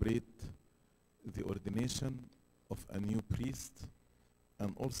celebrate the ordination of a new priest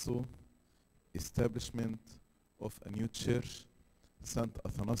and also establishment of a new church, St.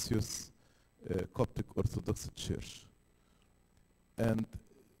 Athanasius Coptic Orthodox Church. And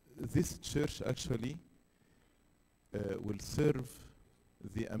this church actually will serve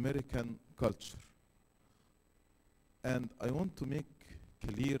the American culture. And I want to make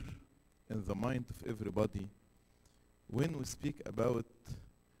clear in the mind of everybody, when we speak about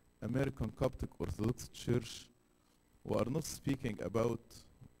American Coptic Orthodox Church, we are not speaking about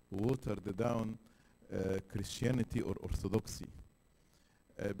watered down Christianity or Orthodoxy.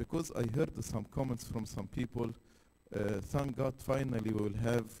 Because I heard some comments from some people, thank God finally we will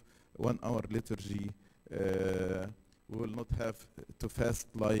have 1 hour liturgy, we will not have to fast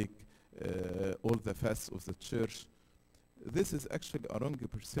like all the fasts of the church. This is actually a wrong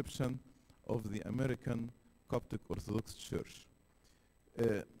perception of the American Coptic Orthodox Church.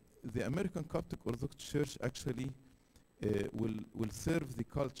 The American Coptic Orthodox Church actually will serve the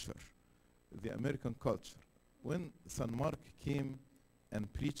culture, the American culture. When St. Mark came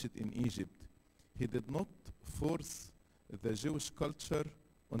and preached in Egypt, he did not force the Jewish culture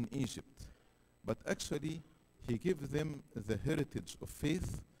on Egypt, but actually he gave them the heritage of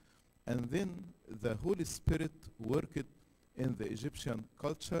faith And then the Holy Spirit worked in the Egyptian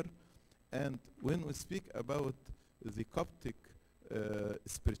culture. And when we speak about the Coptic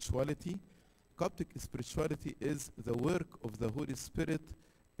spirituality, Coptic spirituality is the work of the Holy Spirit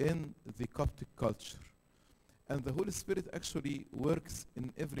in the Coptic culture. And the Holy Spirit actually works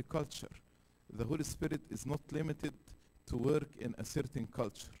in every culture. The Holy Spirit is not limited to work in a certain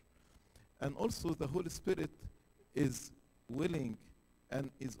culture. And also the Holy Spirit is willing and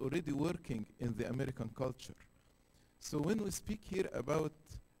is already working in the American culture. So when we speak here about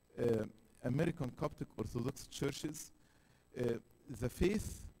American Coptic Orthodox churches, the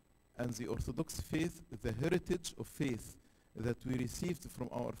faith and the Orthodox faith, the heritage of faith that we received from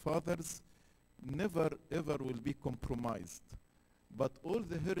our fathers, never ever will be compromised. But all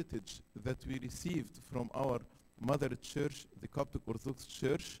the heritage that we received from our mother church, the Coptic Orthodox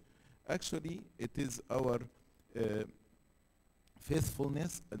Church, actually it is our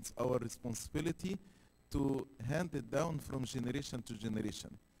faithfulness, it's our responsibility to hand it down from generation to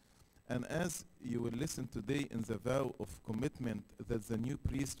generation. And as you will listen today in the vow of commitment that the new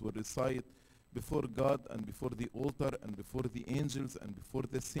priest will recite before God and before the altar and before the angels and before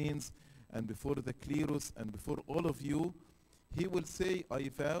the saints and before the clerus and before all of you, he will say, I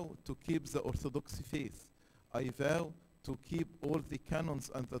vow to keep the Orthodox faith. I vow to keep all the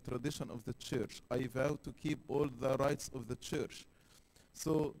canons and the tradition of the church. I vow to keep all the rights of the church.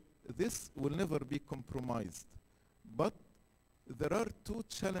 So this will never be compromised. But there are two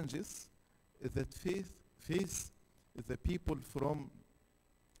challenges that face the people from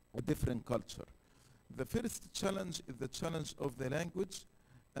a different culture. The first challenge is the challenge of the language,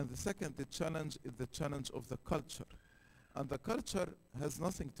 and the second challenge is the challenge of the culture. And the culture has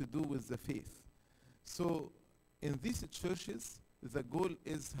nothing to do with the faith. So in these churches, the goal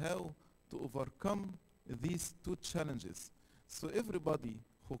is how to overcome these two challenges. So everybody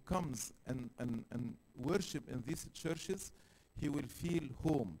who comes and worship in these churches, he will feel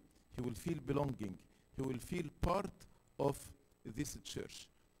home, he will feel belonging, he will feel part of this church.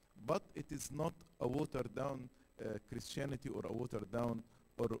 But it is not a watered down Christianity or a watered down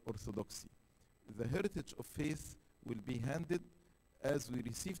orthodoxy. The heritage of faith will be handed as we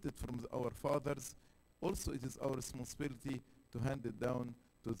received it from our fathers. Also, it is our responsibility to hand it down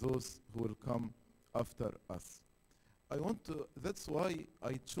to those who will come after us. That's why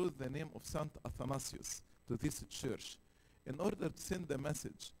I chose the name of Saint Athanasius to this church, in order to send a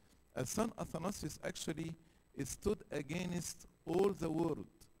message. As Saint Athanasius actually stood against all the world,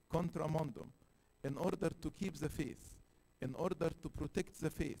 contra mundum, in order to keep the faith, in order to protect the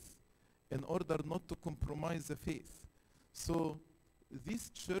faith, in order not to compromise the faith. So these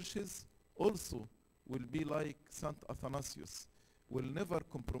churches also will be like Saint Athanasius, will never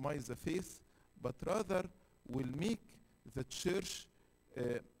compromise the faith, but rather will make the church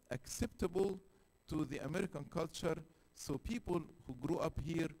acceptable to the American culture, so people who grew up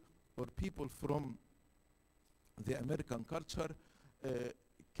here or people from the American culture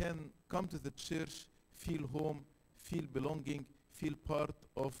can come to the church, feel home, feel belonging, feel part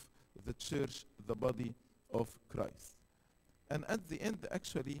of the church, the body of Christ. And at the end,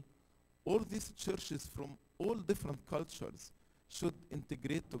 actually, all these churches from all different cultures should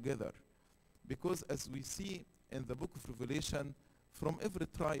integrate together. Because as we see in the book of Revelation, from every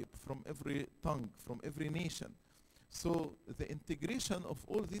tribe, from every tongue, from every nation. So the integration of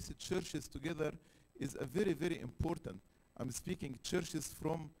all these churches together is a very, very important. I'm speaking churches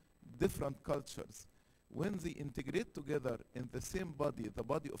from different cultures. When they integrate together in the same body, the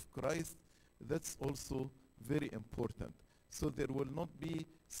body of Christ, that's also very important. So there will not be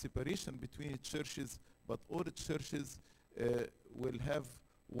separation between churches, but all churches will have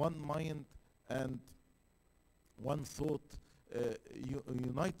one mind and one thought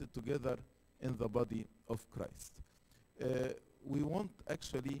united together in the body of Christ. We want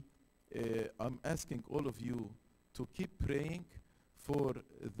actually, I'm asking all of you to keep praying for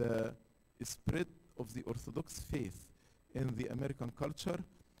the spread of the Orthodox faith in the American culture,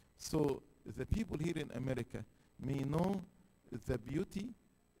 so the people here in America may know the beauty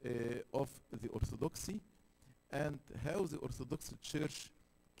of the Orthodoxy and how the Orthodox Church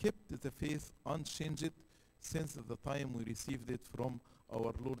kept the faith unchanged since the time we received it from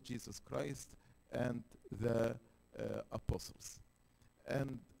our Lord Jesus Christ and the apostles.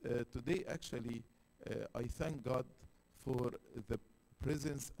 And today actually I thank God for the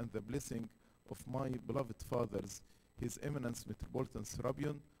presence and the blessing of my beloved fathers, His Eminence Metropolitan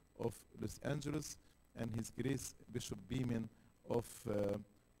Serapion of Los Angeles and His Grace Bishop Beeman of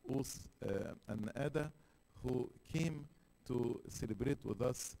Us and Ada, who came to celebrate with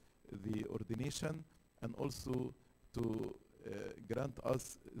us the ordination and also to grant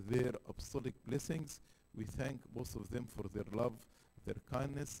us their apostolic blessings. We thank both of them for their love, their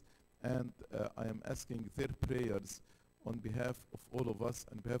kindness, and I am asking their prayers on behalf of all of us,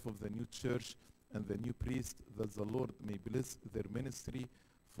 on behalf of the new church and the new priest, that the Lord may bless their ministry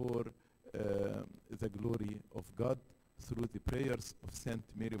for the glory of God through the prayers of Saint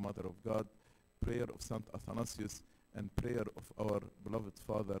Mary, Mother of God, prayer of Saint Athanasius, and prayer of our beloved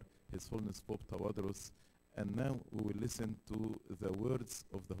Father, His Holiness Pope Tawadros. And now we will listen to the words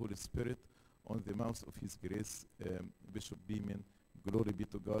of the Holy Spirit on the mouth of His Grace, Bishop Beeman. Glory be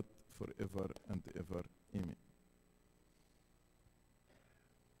to God forever and ever. Amen.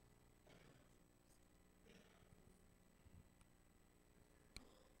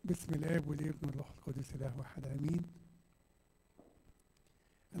 بسم الآب والابن والروح القدس إله واحد آمين.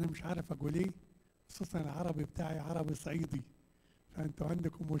 أنا مش عارف أقول إيه، خصوصا العربي بتاعي عربي صعيدي، فأنتوا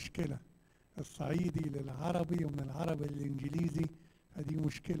عندكم مشكلة، الصعيدي للعربي ومن العربي للإنجليزي، فدي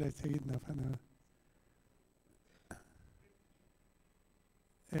مشكلة يا سيدنا. فأنا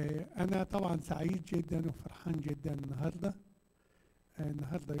أنا طبعا سعيد جدا وفرحان جدا النهارده.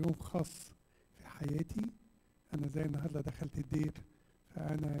 النهارده يوم خاص في حياتي. أنا زي النهارده دخلت الدير،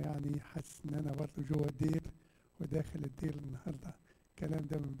 فأنا يعني حاسس إن أنا برضه جوه الدير وداخل الدير النهارده. الكلام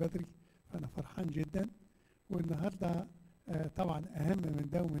ده من بدري، فأنا فرحان جدا. والنهارده طبعا أهم من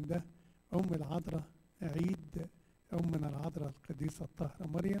ده ومن ده أم العذراء، عيد أمنا العذراء القديسة الطاهرة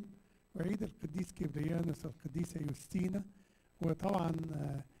مريم، وعيد القديس كبريانوس والقديسة يوستينا. وطبعا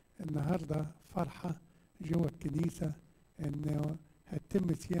النهارده فرحة جوه الكنيسة إنه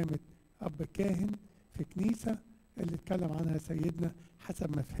هتتم صيامة أب كاهن في كنيسة اللي اتكلم عنها سيدنا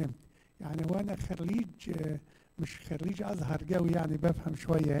حسب ما فهمت. يعني وانا خريج مش خريج ازهر جوي، يعني بفهم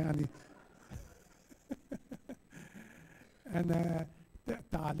شويه يعني. انا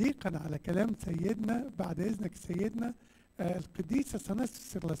تعليقا على كلام سيدنا، بعد اذنك سيدنا، القديس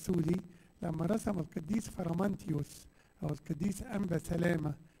اثناسيوس الرسولي لما رسم القديس فرامانتيوس او القديس انبا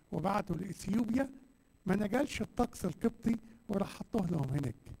سلامه وبعته لاثيوبيا، ما نجالش الطقس القبطي وراح حطوه لهم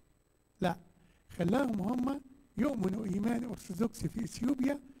هناك، لا، خلاهم هم يؤمنوا ايمان ارثوذكسي في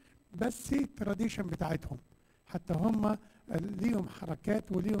اثيوبيا، بس التراديشن بتاعتهم، حتى هم ليهم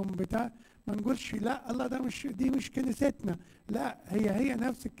حركات وليهم بتاع. ما نقولش لا الله ده مش، دي مش كنيستنا، لا، هي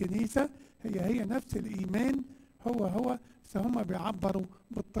نفس الكنيسه، هي نفس الايمان، هو بس هم بيعبروا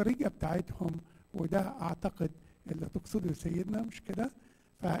بالطريقه بتاعتهم. وده اعتقد اللي تقصده سيدنا، مش كده؟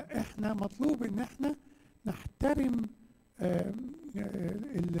 فاحنا مطلوب ان احنا نحترم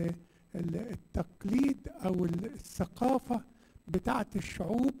التقليد او الثقافه بتاعه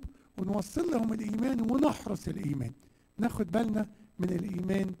الشعوب، ونوصل لهم الايمان ونحرس الايمان، ناخد بالنا من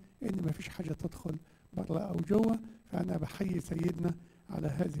الايمان ان ما فيش حاجه تدخل بره او جوه. فانا بحيي سيدنا على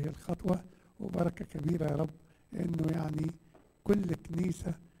هذه الخطوه، وبركه كبيره يا رب انه يعني كل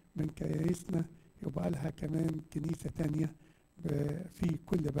كنيسه من كنايسنا يبقى لها كمان كنيسه تانيه في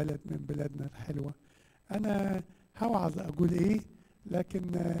كل بلد من بلادنا الحلوه. انا هوعظ اقول ايه، لكن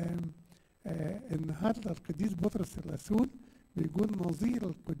النهارده القديس بطرس الرسول بيقول نظير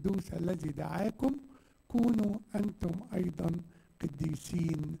القدوس الذي دعاكم كونوا انتم ايضا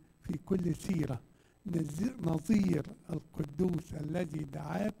قديسين في كل سيره. نظير القدوس الذي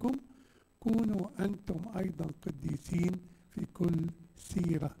دعاكم كونوا انتم ايضا قديسين في كل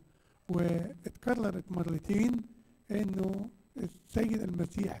سيره. واتكررت مرتين انه السيد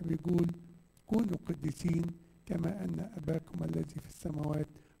المسيح بيقول كونوا قديسين كما ان اباكم الذي في السماوات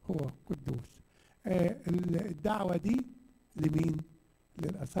هو قدوس. الدعوه دي لمين؟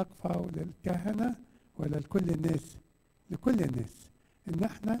 للأساقفة وللكهنة ولا لكل الناس؟ لكل الناس، ان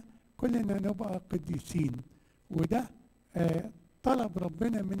احنا كلنا نبقى قديسين. وده طلب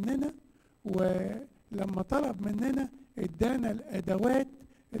ربنا مننا، ولما طلب مننا ادانا الادوات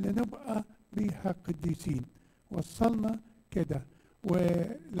اللي نبقى بيها قديسين، وصلنا كده.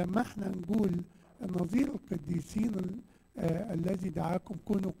 ولما احنا نقول نظير القديسين الذي دعاكم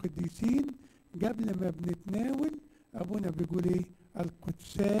كونوا قديسين، قبل ما بنتناول ابونا بيقول ايه؟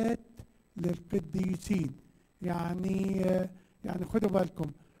 القدسات للقديسين، يعني خدوا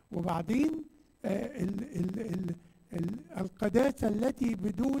بالكم. وبعدين القداسة التي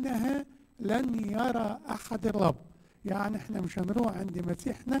بدونها لن يرى احد الرب. يعني احنا مش هنروح عند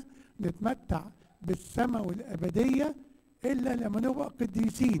مسيحنا نتمتع بالسماء والابدية الا لما نبقى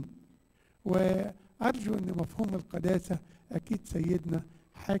قديسين. وارجو ان مفهوم القداسة اكيد سيدنا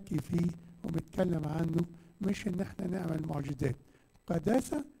حاكي فيه ومتكلم عنه، مش ان احنا نعمل معجزات.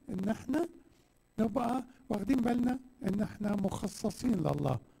 القداسة ان احنا نبقى واخدين بالنا ان احنا مخصصين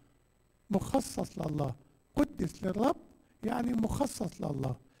لله، مخصص لله، قدس للرب يعني مخصص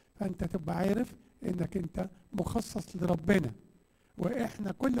لله. فانت تبقى عارف انك انت مخصص لربنا،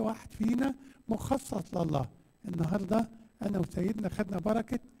 واحنا كل واحد فينا مخصص لله. النهارده انا وسيدنا خدنا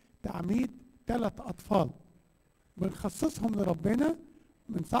بركه تعميد 3 اطفال بنخصصهم لربنا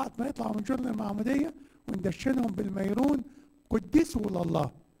من ساعه ما يطلعوا من جرن المعموديه، وندشنهم بالميرون قدسوا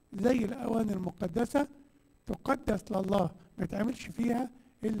لله، زي الاواني المقدسه تقدس لله، ما تعملش فيها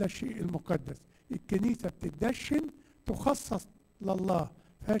الا الشيء المقدس. الكنيسه بتدشن تخصص لله،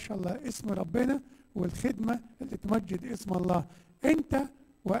 فاشا الله اسم ربنا والخدمه اللي تمجد اسم الله. انت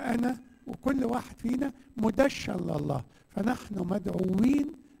وانا وكل واحد فينا مدشن لله، فنحن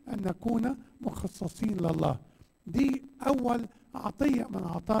مدعوين ان نكون مخصصين لله. دي اول عطيه من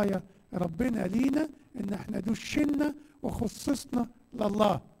عطايا ربنا لينا، ان احنا دشنا وخصصنا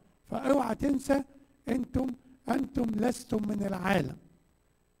لله. فاوعى تنسى انتم لستم من العالم.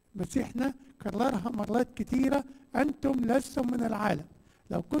 مسيحنا كررها مرات كتيره، انتم لستم من العالم.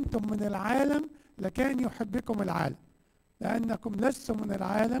 لو كنتم من العالم لكان يحبكم العالم، لانكم لستم من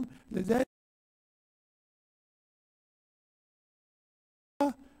العالم، لذلك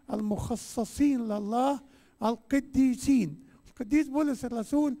المخصصين لله القديسين. القديس بولس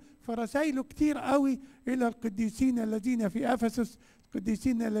الرسول في رسائله كتير قوي الى القديسين الذين في افسس،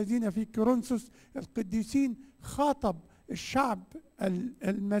 القديسين الذين في كورنثوس، القديسين، خاطب الشعب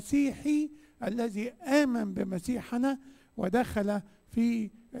المسيحي الذي آمن بمسيحنا ودخل في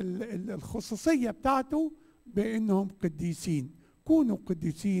الخصوصية بتاعته بأنهم قديسين. كونوا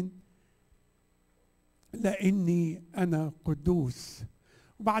قديسين لأني أنا قدوس.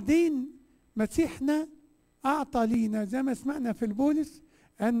 وبعدين مسيحنا أعطى لينا زي ما سمعنا في البولس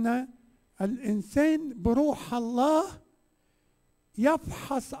أن الإنسان بروح الله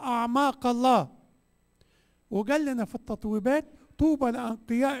يفحص أعماق الله، وقال لنا في التطويبات طوبى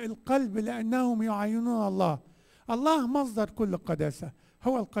لأنقياء القلب لأنهم يعاينون الله. الله مصدر كل قداسة،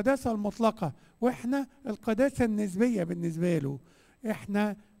 هو القداسة المطلقة، وإحنا القداسة النسبية بالنسبة له.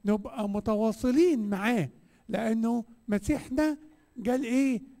 إحنا نبقى متواصلين معاه، لأنه مسيحنا قال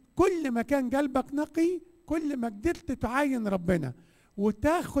إيه؟ كل ما كان قلبك نقي كل ما قدرت تعاين ربنا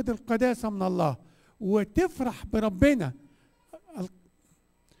وتاخد القداسة من الله وتفرح بربنا.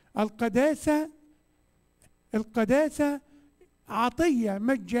 القداسة عطية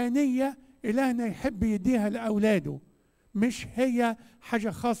مجانية إلهنا يحب يديها لأولاده، مش هي حاجة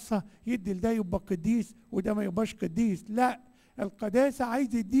خاصة يدي لده يبقى قديس وده ما يبقاش قديس. لا، القداسة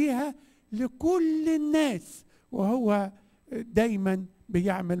عايز يديها لكل الناس، وهو دايما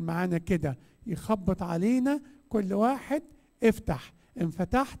بيعمل معانا كده، يخبط علينا كل واحد، افتح، ان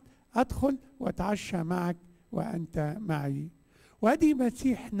فتحت ادخل واتعشى معك وانت معي. وادي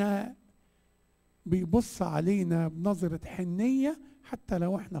مسيحنا بيبص علينا بنظرة حنية حتى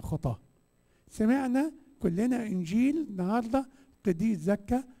لو احنا خطاه. سمعنا كلنا انجيل النهارده قديس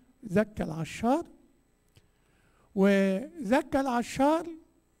زكا العشار، وزكا العشار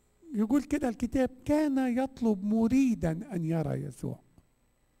يقول كده الكتاب كان يطلب مريدا ان يرى يسوع.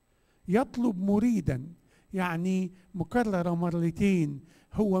 يطلب مريدا يعني مكررة مرتين،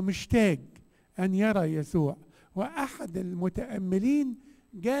 هو مشتاق ان يرى يسوع. واحد المتأملين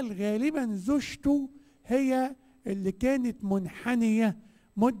قال غالبا زوجته هي اللي كانت منحنية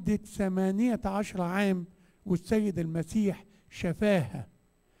مدة 18 عام والسيد المسيح شفاها،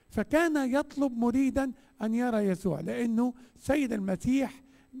 فكان يطلب مريدا أن يرى يسوع، لأنه السيد المسيح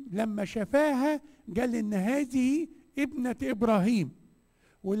لما شفاها قال إن هذه ابنة إبراهيم،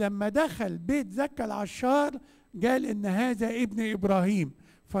 ولما دخل بيت زكا العشار قال إن هذا ابن إبراهيم،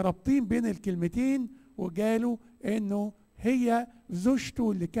 فربطين بين الكلمتين وقالوا إنه هي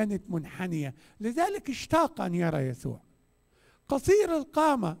زوجته اللي كانت منحنية، لذلك اشتاق أن يرى يسوع. قصير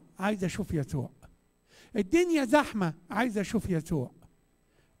القامة عايز أشوف يسوع، الدنيا زحمة عايز أشوف يسوع.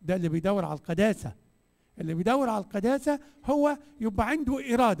 ده اللي بيدور على القداسة. اللي بيدور على القداسة هو يبقى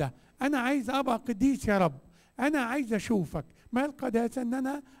عنده إرادة، أنا عايز أبقى قديس يا رب، أنا عايز أشوفك. ما القداسة؟ إن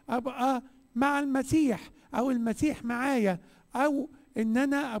أنا أبقى مع المسيح أو المسيح معايا، أو إن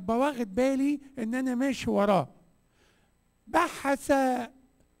أنا أبقى واخد بالي إن أنا ماشي وراه. بحث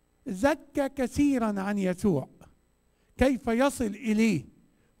زكا كثيرا عن يسوع كيف يصل إليه،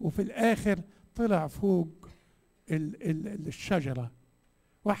 وفي الآخر طلع فوق الشجرة.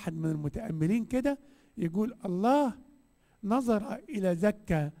 واحد من المتأملين كده يقول الله نظر إلى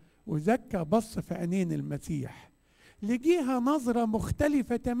زكا، وزكا بص في عينين المسيح، لقيها نظرة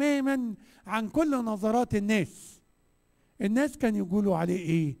مختلفة تماما عن كل نظرات الناس. الناس كانوا يقولوا عليه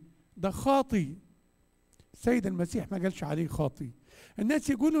إيه؟ ده خاطي. السيد المسيح ما قالش عليه خاطي. الناس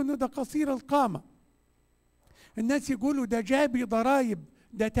يقولوا إنه ده قصير القامة، الناس يقولوا ده جابي ضرايب،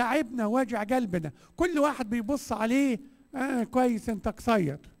 ده تعبنا وجع قلبنا. كل واحد بيبص عليه كويس انت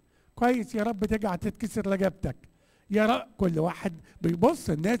قصير، كويس يا رب ترجع تتكسر رقبتك. يا رب كل واحد بيبص،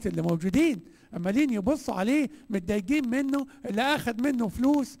 الناس اللي موجودين عمالين يبصوا عليه متضايقين منه، اللي اخذ منه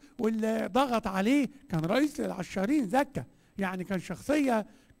فلوس واللي ضغط عليه. كان رئيس العشارين زكا، يعني كان شخصيه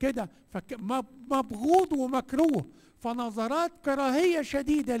كده مبغوض ومكروه، فنظرات كراهيه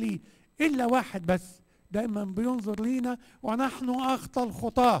شديده ليه. الا واحد بس دايما بينظر لينا ونحن اخطى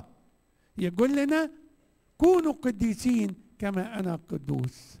الخطاه، يقول لنا كونوا قديسين كما انا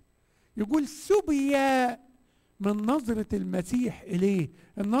قدوس. يقول سبي من نظرة المسيح إليه،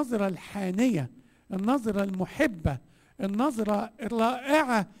 النظرة الحانية، النظرة المحبة، النظرة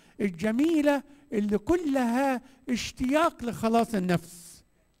الرائعة الجميلة اللي كلها اشتياق لخلاص النفس.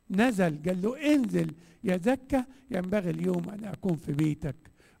 نزل قال له انزل يا زكا، ينبغي اليوم أن أكون في بيتك.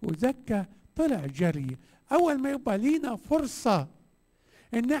 وزكا طلع جري. أول ما يبقى لينا فرصة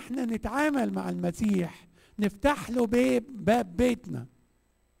إن احنا نتعامل مع المسيح، نفتح له باب بيتنا،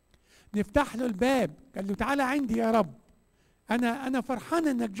 نفتح له الباب. قال له تعالى عندي يا رب، انا فرحان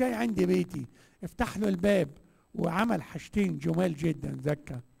انك جاي عندي بيتي. افتح له الباب. وعمل حاجتين جمال جدا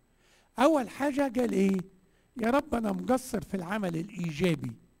زكا. اول حاجه قال ايه؟ يا رب انا مقصر في العمل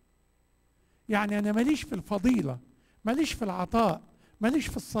الايجابي، يعني انا ماليش في الفضيله، ماليش في العطاء، ماليش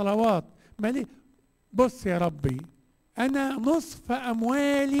في الصلوات، بص يا ربي انا نصف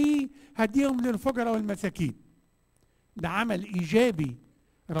اموالي هديهم للفقراء والمساكين. ده عمل ايجابي.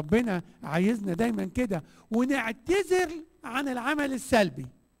 ربنا عايزنا دايما كده، ونعتذر عن العمل السلبي.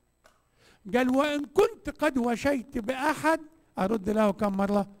 قال وإن كنت قد وشيت بأحد أرد له كم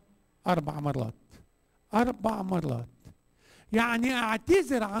مرة؟ 4 مرات. 4 مرات، يعني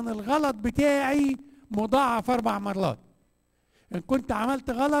أعتذر عن الغلط بتاعي مضاعف 4 مرات. إن كنت عملت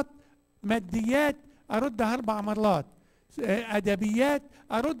غلط ماديات أردها 4 مرات، أدبيات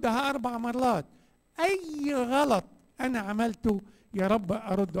أردها 4 مرات، أي غلط أنا عملته يا رب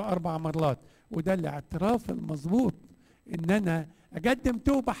أرده 4 مرات. وده الاعتراف المظبوط، إن أنا أقدم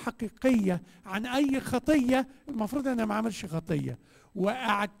توبة حقيقية عن أي خطية. المفروض أنا ما أعملش خطية،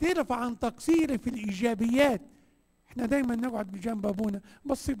 وأعترف عن تقصيري في الإيجابيات. إحنا دايما نقعد بجنب أبونا،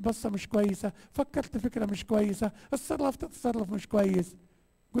 بصيت بصة مش كويسة، فكرت فكرة مش كويسة، اتصرفت تصرف مش كويس.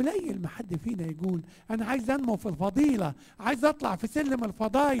 قليل ما حد فينا يقول أنا عايز أنمو في الفضيلة، عايز أطلع في سلم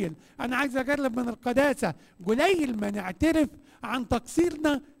الفضائل، أنا عايز أقرب من القداسة. قليل ما نعترف عن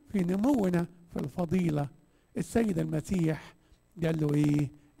تقصيرنا في نمونا في الفضيلة. السيد المسيح قال له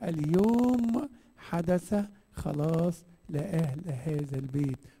إيه؟ اليوم حدث خلاص لأهل هذا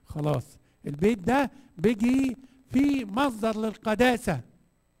البيت. خلاص البيت ده بيجي في مصدر للقداسة.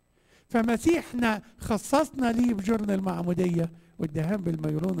 فمسيحنا خصصنا ليه بجرن المعمودية والدهان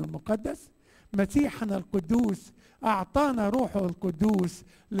بالميرون المقدس. مسيحنا القدوس أعطانا روحه القدوس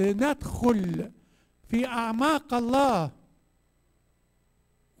لندخل في أعماق الله.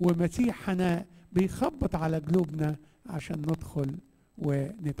 ومسيحنا بيخبط على قلوبنا عشان ندخل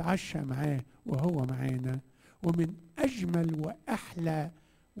ونتعشى معاه وهو معانا. ومن أجمل وأحلى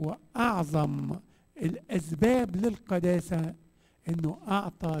وأعظم الأسباب للقداسة إنه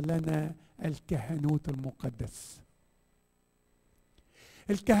أعطى لنا الكهنوت المقدس.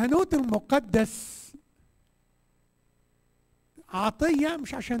 الكهنوت المقدس عطية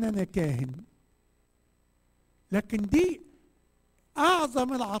مش عشان أنا كاهن، لكن دي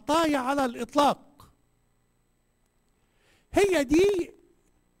أعظم العطايا على الإطلاق. هي دي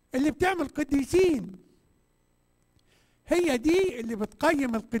اللي بتعمل قديسين، هي دي اللي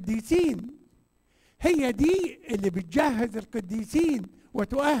بتقيم القديسين، هي دي اللي بتجهز القديسين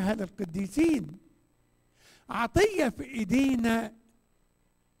وتؤهل القديسين. عطية في إيدينا.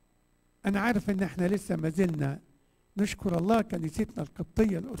 أنا عارف إن إحنا لسه ما زلنا نشكر الله كنيستنا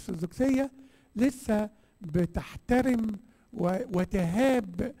القبطية الأرثوذكسية لسه بتحترم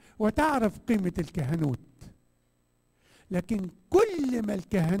وتهاب وتعرف قيمة الكهنوت. لكن كل ما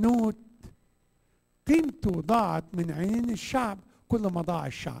الكهنوت قيمته ضاعت من عينين الشعب كل ما ضاع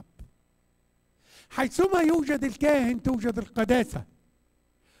الشعب. حيثما يوجد الكاهن توجد القداسة،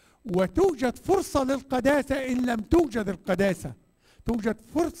 وتوجد فرصة للقداسة. إن لم توجد القداسة توجد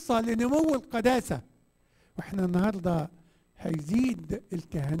فرصة لنمو القداسة. واحنا النهاردة هيزيد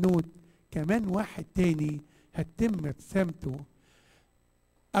الكهنوت كمان واحد تاني هتتم رسامته.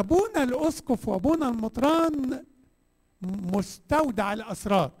 أبونا الأسقف وأبونا المطران مستودع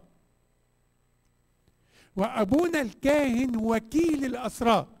الأسرار، وأبونا الكاهن وكيل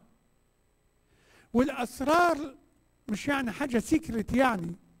الأسرار. والأسرار مش يعني حاجة سيكرت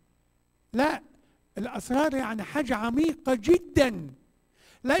يعني، لا، الأسرار يعني حاجة عميقة جدا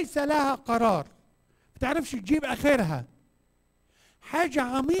ليس لها قرار، ما تعرفش تجيب آخرها. حاجة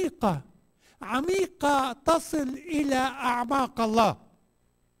عميقة عميقة تصل إلى أعماق الله.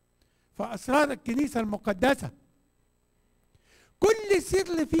 في أسرار الكنيسة المقدسة. كل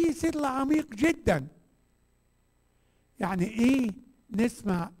سر فيه سر عميق جدا. يعني ايه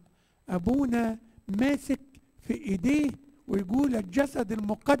نسمع ابونا ماسك في ايديه ويقول الجسد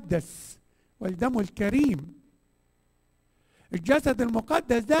المقدس والدم الكريم. الجسد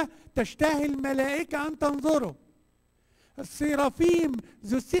المقدس ده تشتهي الملائكة ان تنظره. السرافيم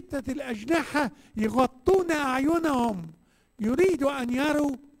ذو 6 الأجنحة يغطون أعينهم، يريدوا أن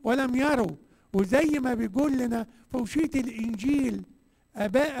يروا ولم يروا. وزي ما بيقول لنا في وشية الإنجيل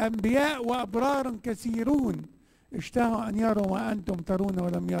آباء أنبياء وأبرار كثيرون اشتهوا أن يروا وأنتم ترون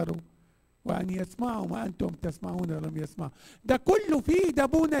ولم يروا، وأن يسمعوا وأنتم تسمعون ولم يسمعوا. ده كله فيه ده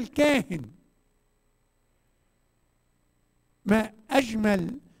أبونا الكاهن. ما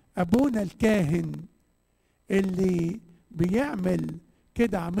أجمل أبونا الكاهن اللي بيعمل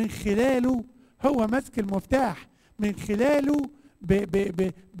كده من خلاله، هو ماسك المفتاح، من خلاله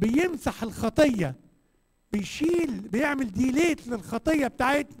بيمسح الخطية، بيشيل، بيعمل ديليت للخطية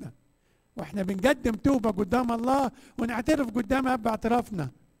بتاعتنا. واحنا بنقدم توبة قدام الله ونعترف قدام أب اعترافنا،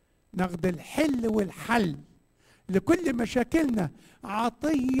 ناخد الحل والحل لكل مشاكلنا.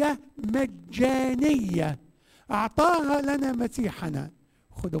 عطية مجانية أعطاها لنا مسيحنا.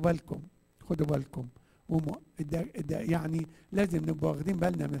 خدوا بالكم، خدوا بالكم. ده يعني لازم نبقى واخدين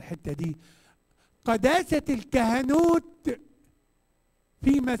بالنا من الحتة دي. قداسة الكهنوت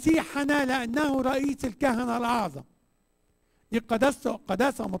في مسيحنا لأنه رئيس الكهنة الأعظم. دي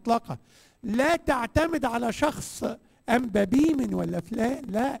قداسة مطلقة، لا تعتمد على شخص أنبابيم ولا فلان،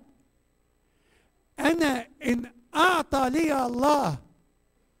 لا. أنا إن أعطى لي الله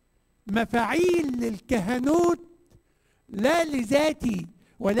مفاعيل للكهنوت لا لذاتي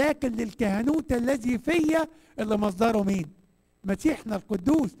ولكن للكهنوت الذي فيا، اللي مصدره مين؟ مسيحنا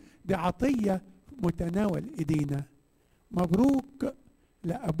القدوس. دي عطية متناول ايدينا. مبروك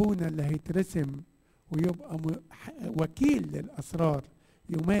لأبونا اللي هيترسم ويبقى وكيل للأسرار،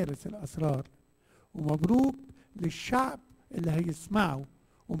 يمارس الأسرار. ومبروك للشعب اللي هيسمعه.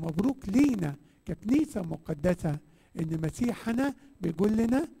 ومبروك لينا ككنيسة مقدسة ان مسيحنا بيقول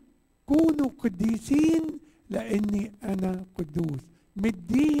لنا كونوا قديسين لاني انا قدوس.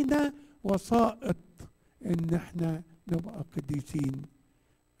 مدينا وسائط ان احنا نبقى قديسين.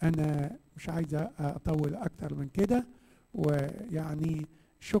 انا مش عايز اطول اكتر من كده، ويعني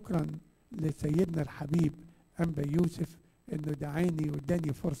شكرا لسيدنا الحبيب انبا يوسف انه دعاني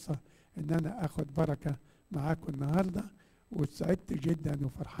واداني فرصة ان انا اخد بركة معاكم النهاردة. وسعدت جدا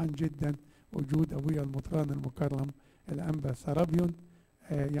وفرحان جدا وجود ابويا المطران المكرم الانبا سرابيون.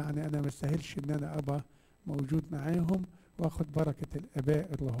 يعني انا ما استاهلش ان انا ابقى موجود معاهم واخد بركة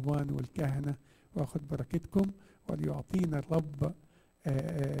الاباء الرهبان والكهنة، واخد بركتكم. وليعطينا الرب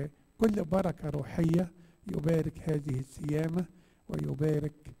كل بركة روحية، يبارك هذه السيامة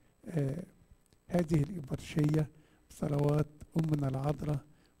ويبارك هذه الإبرشية بصلوات أمنا العذراء،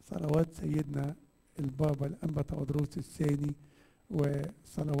 صلوات سيدنا البابا الأنبا تودروس الثاني،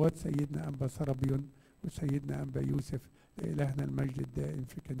 وصلوات سيدنا أنبا سرابيون وسيدنا أنبا يوسف. لإلهنا المجد الدائم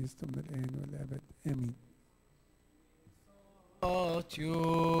في كنيسته من الآن والأبد آمين. You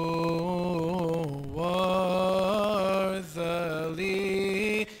worthily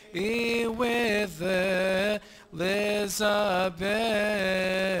with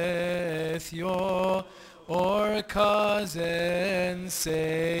Elizabeth, your cousin,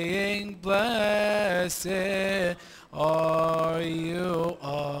 saying, Blessed are you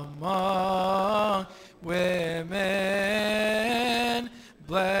among women,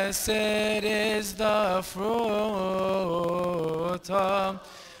 blessed is the fruit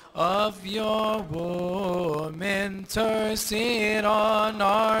of your womb. Intercede on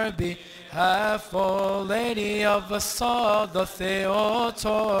our behalf, O Lady of us all, the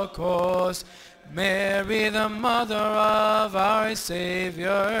Theotokos, Mary, the mother of our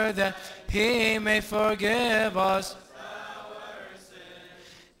Savior, that he may forgive us our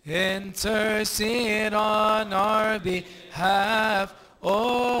sins. Intercede on our behalf,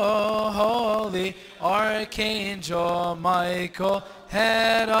 O holy Archangel Michael,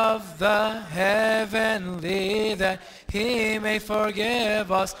 head of the heavenly, that he may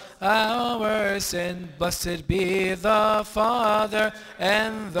forgive us our sin. Blessed be the Father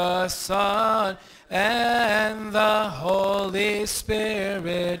and the Son and the Holy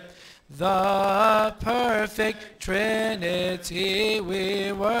Spirit, the perfect Trinity.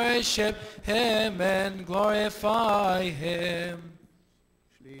 We worship him and glorify him.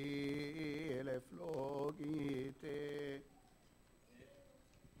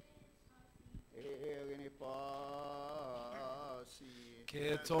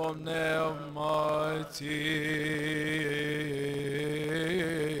 Και το πνεύμα της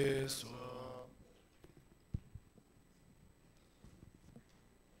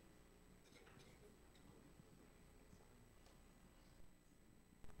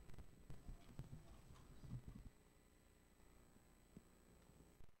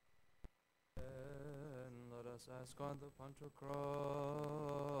And let us ask God the Pantocrator,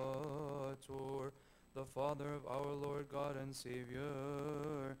 the Father of our Lord God and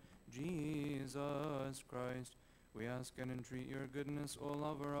Savior, Jesus Christ. We ask and entreat your goodness, O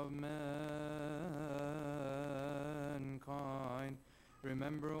lover of mankind.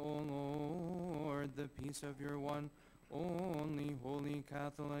 Remember, O Lord, the peace of your one, only holy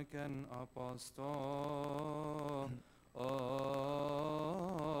Catholic and Apostolic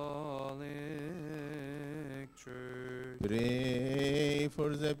Church. Pray for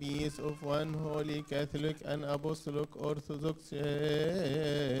the peace of one holy Catholic and Apostolic Orthodox Church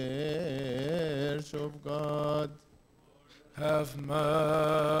of God. Have mercy.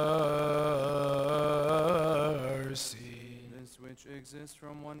 This which exists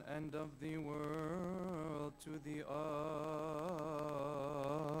from one end of the world to the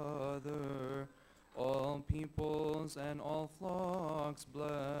other, all peoples and all flocks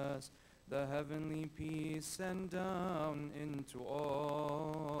bless. The heavenly peace send down into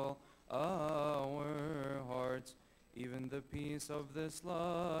all our hearts. Even the peace of this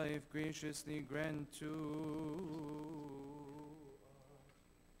life graciously grant to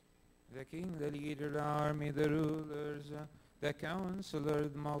the king, the leader, the army, the rulers, the counselor,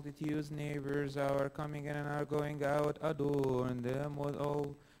 the multitudes, neighbors, our coming in and our going out, adorn them with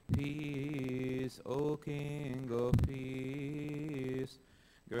all peace, O King of peace.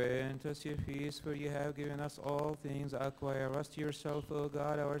 Grant us your peace, for you have given us all things. Acquire us to yourself, O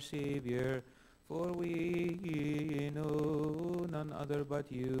God, our Savior, for we know none other but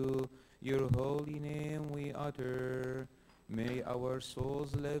you. Your holy name we utter. May our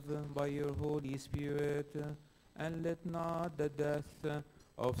souls live by your Holy Spirit, and let not the death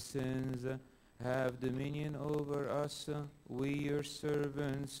of sins have dominion over us, we your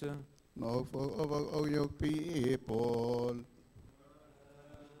servants. Now for over all your people.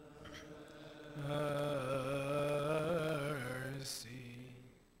 Mercy.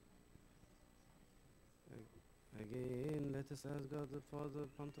 Again, let us ask God the Father,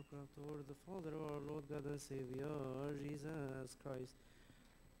 Pantocrator, the Father of our Lord God and Savior, Jesus Christ.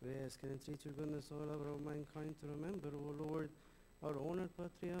 We ask and entreat your goodness, all over mankind, to remember, O Lord, our honored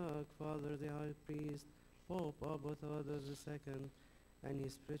Patriarch, Father, the High Priest, Pope Abba Theodorus II, and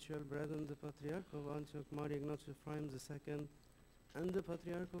his spiritual brethren, the Patriarch of Antioch, Maria Ignatius Ephraim II, and the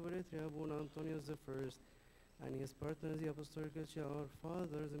Patriarch of Eritrea, Abuna Antonius I, and his partners, the Apostolical Chair, our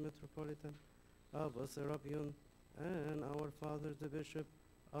Father, the Metropolitan Abba Serapion, and our Father, the Bishop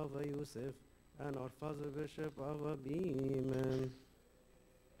Abba Yusuf, and our Father, Bishop Abba Beeman.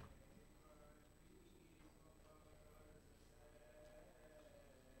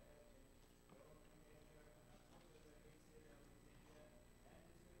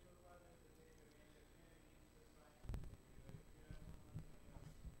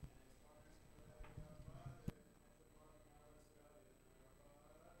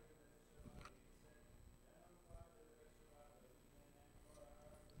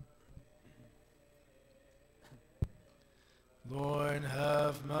 Lord,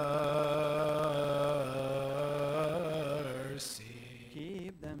 have mercy.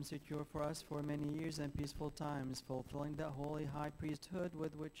 Keep them secure for us for many years and peaceful times, fulfilling that holy high priesthood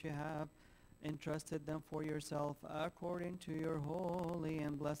with which you have entrusted them for yourself, according to your holy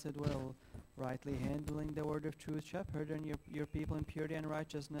and blessed will, rightly handling the word of truth, shepherding your people in purity and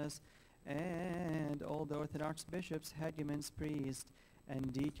righteousness, and all the Orthodox bishops, hediments, priests,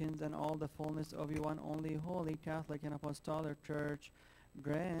 and deacons, and all the fullness of your one only holy Catholic and Apostolic Church.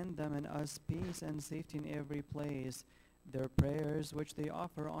 Grant them and us peace and safety in every place. Their prayers which they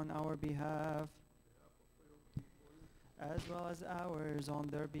offer on our behalf, as well as ours on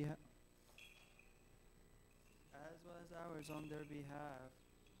their behalf,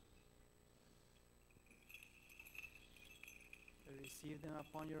 receive them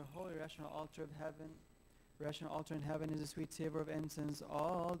upon your holy rational altar of heaven. Rational altar in heaven is a sweet savor of incense.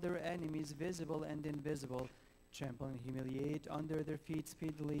 All their enemies, visible and invisible, trample and humiliate under their feet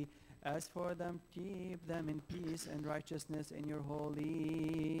speedily. As for them, keep them in peace and righteousness in your holy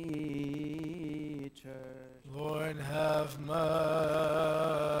church. Lord, have mercy.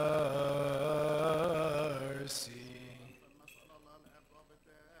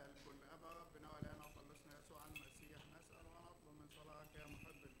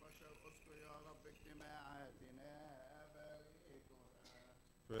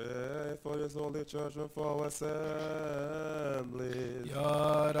 Pray for this holy church of our assemblies.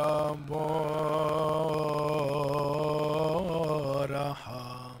 Ya Rabbo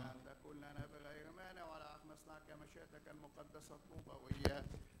Raham. كلنا بغير مانع ولا أخمصنا كمشيئتك المقدسة طوبى وإياه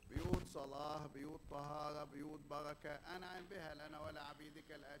بيوت صلاح، بيوت طهارة، بيوت بركة، أنعم بها لنا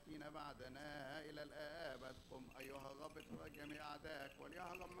ولعبيدك الآتين بعدنا إلى الآبد. قم أيها الرب تفرج جميع أعدائك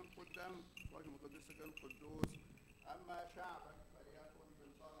وليهرب من قدام وجه قدسك القدوس. أما شعبك فليكن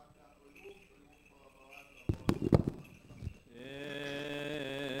بالبركة ألوف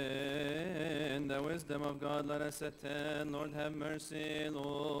In the wisdom of God, let us attend. Lord, have mercy.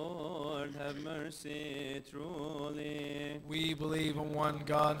 Lord, have mercy. Truly. We believe in one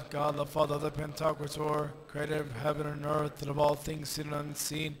God, God the Father, the Pantocrator, creator of heaven and earth, and of all things seen and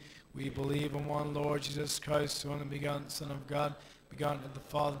unseen. We believe in one Lord Jesus Christ, the only begotten Son of God, begotten of the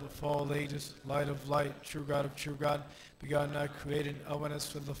Father before all ages, light of light, true God of true God, begotten, not created,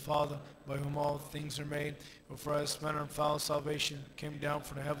 witness with the Father, by whom all things are made, who for us manner and foul salvation came down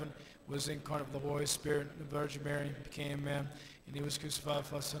from heaven, was incarnate of the Holy Spirit, the Virgin Mary, became man, and he was crucified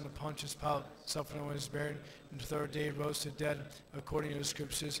for us under Pontius Pilate, suffered and was buried, and the third day rose to dead, according to the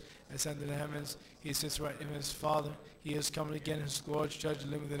Scriptures, ascended to the heavens. He sits right in his Father. He is coming again in his glory to judge the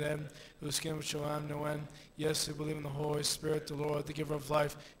living and the dead, whose kingdom shall have no end. Yes, we believe in the Holy Spirit, the Lord, the giver of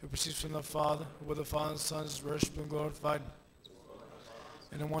life, who proceeds from the Father, who with the Father and Son is worshipped and glorified.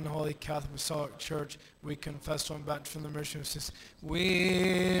 And in one holy Catholic Apostolic Church, we confess one baptism from the remission of sins.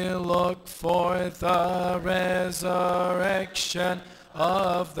 We look for the resurrection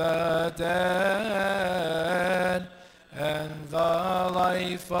of the dead and the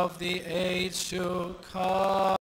life of the age to come.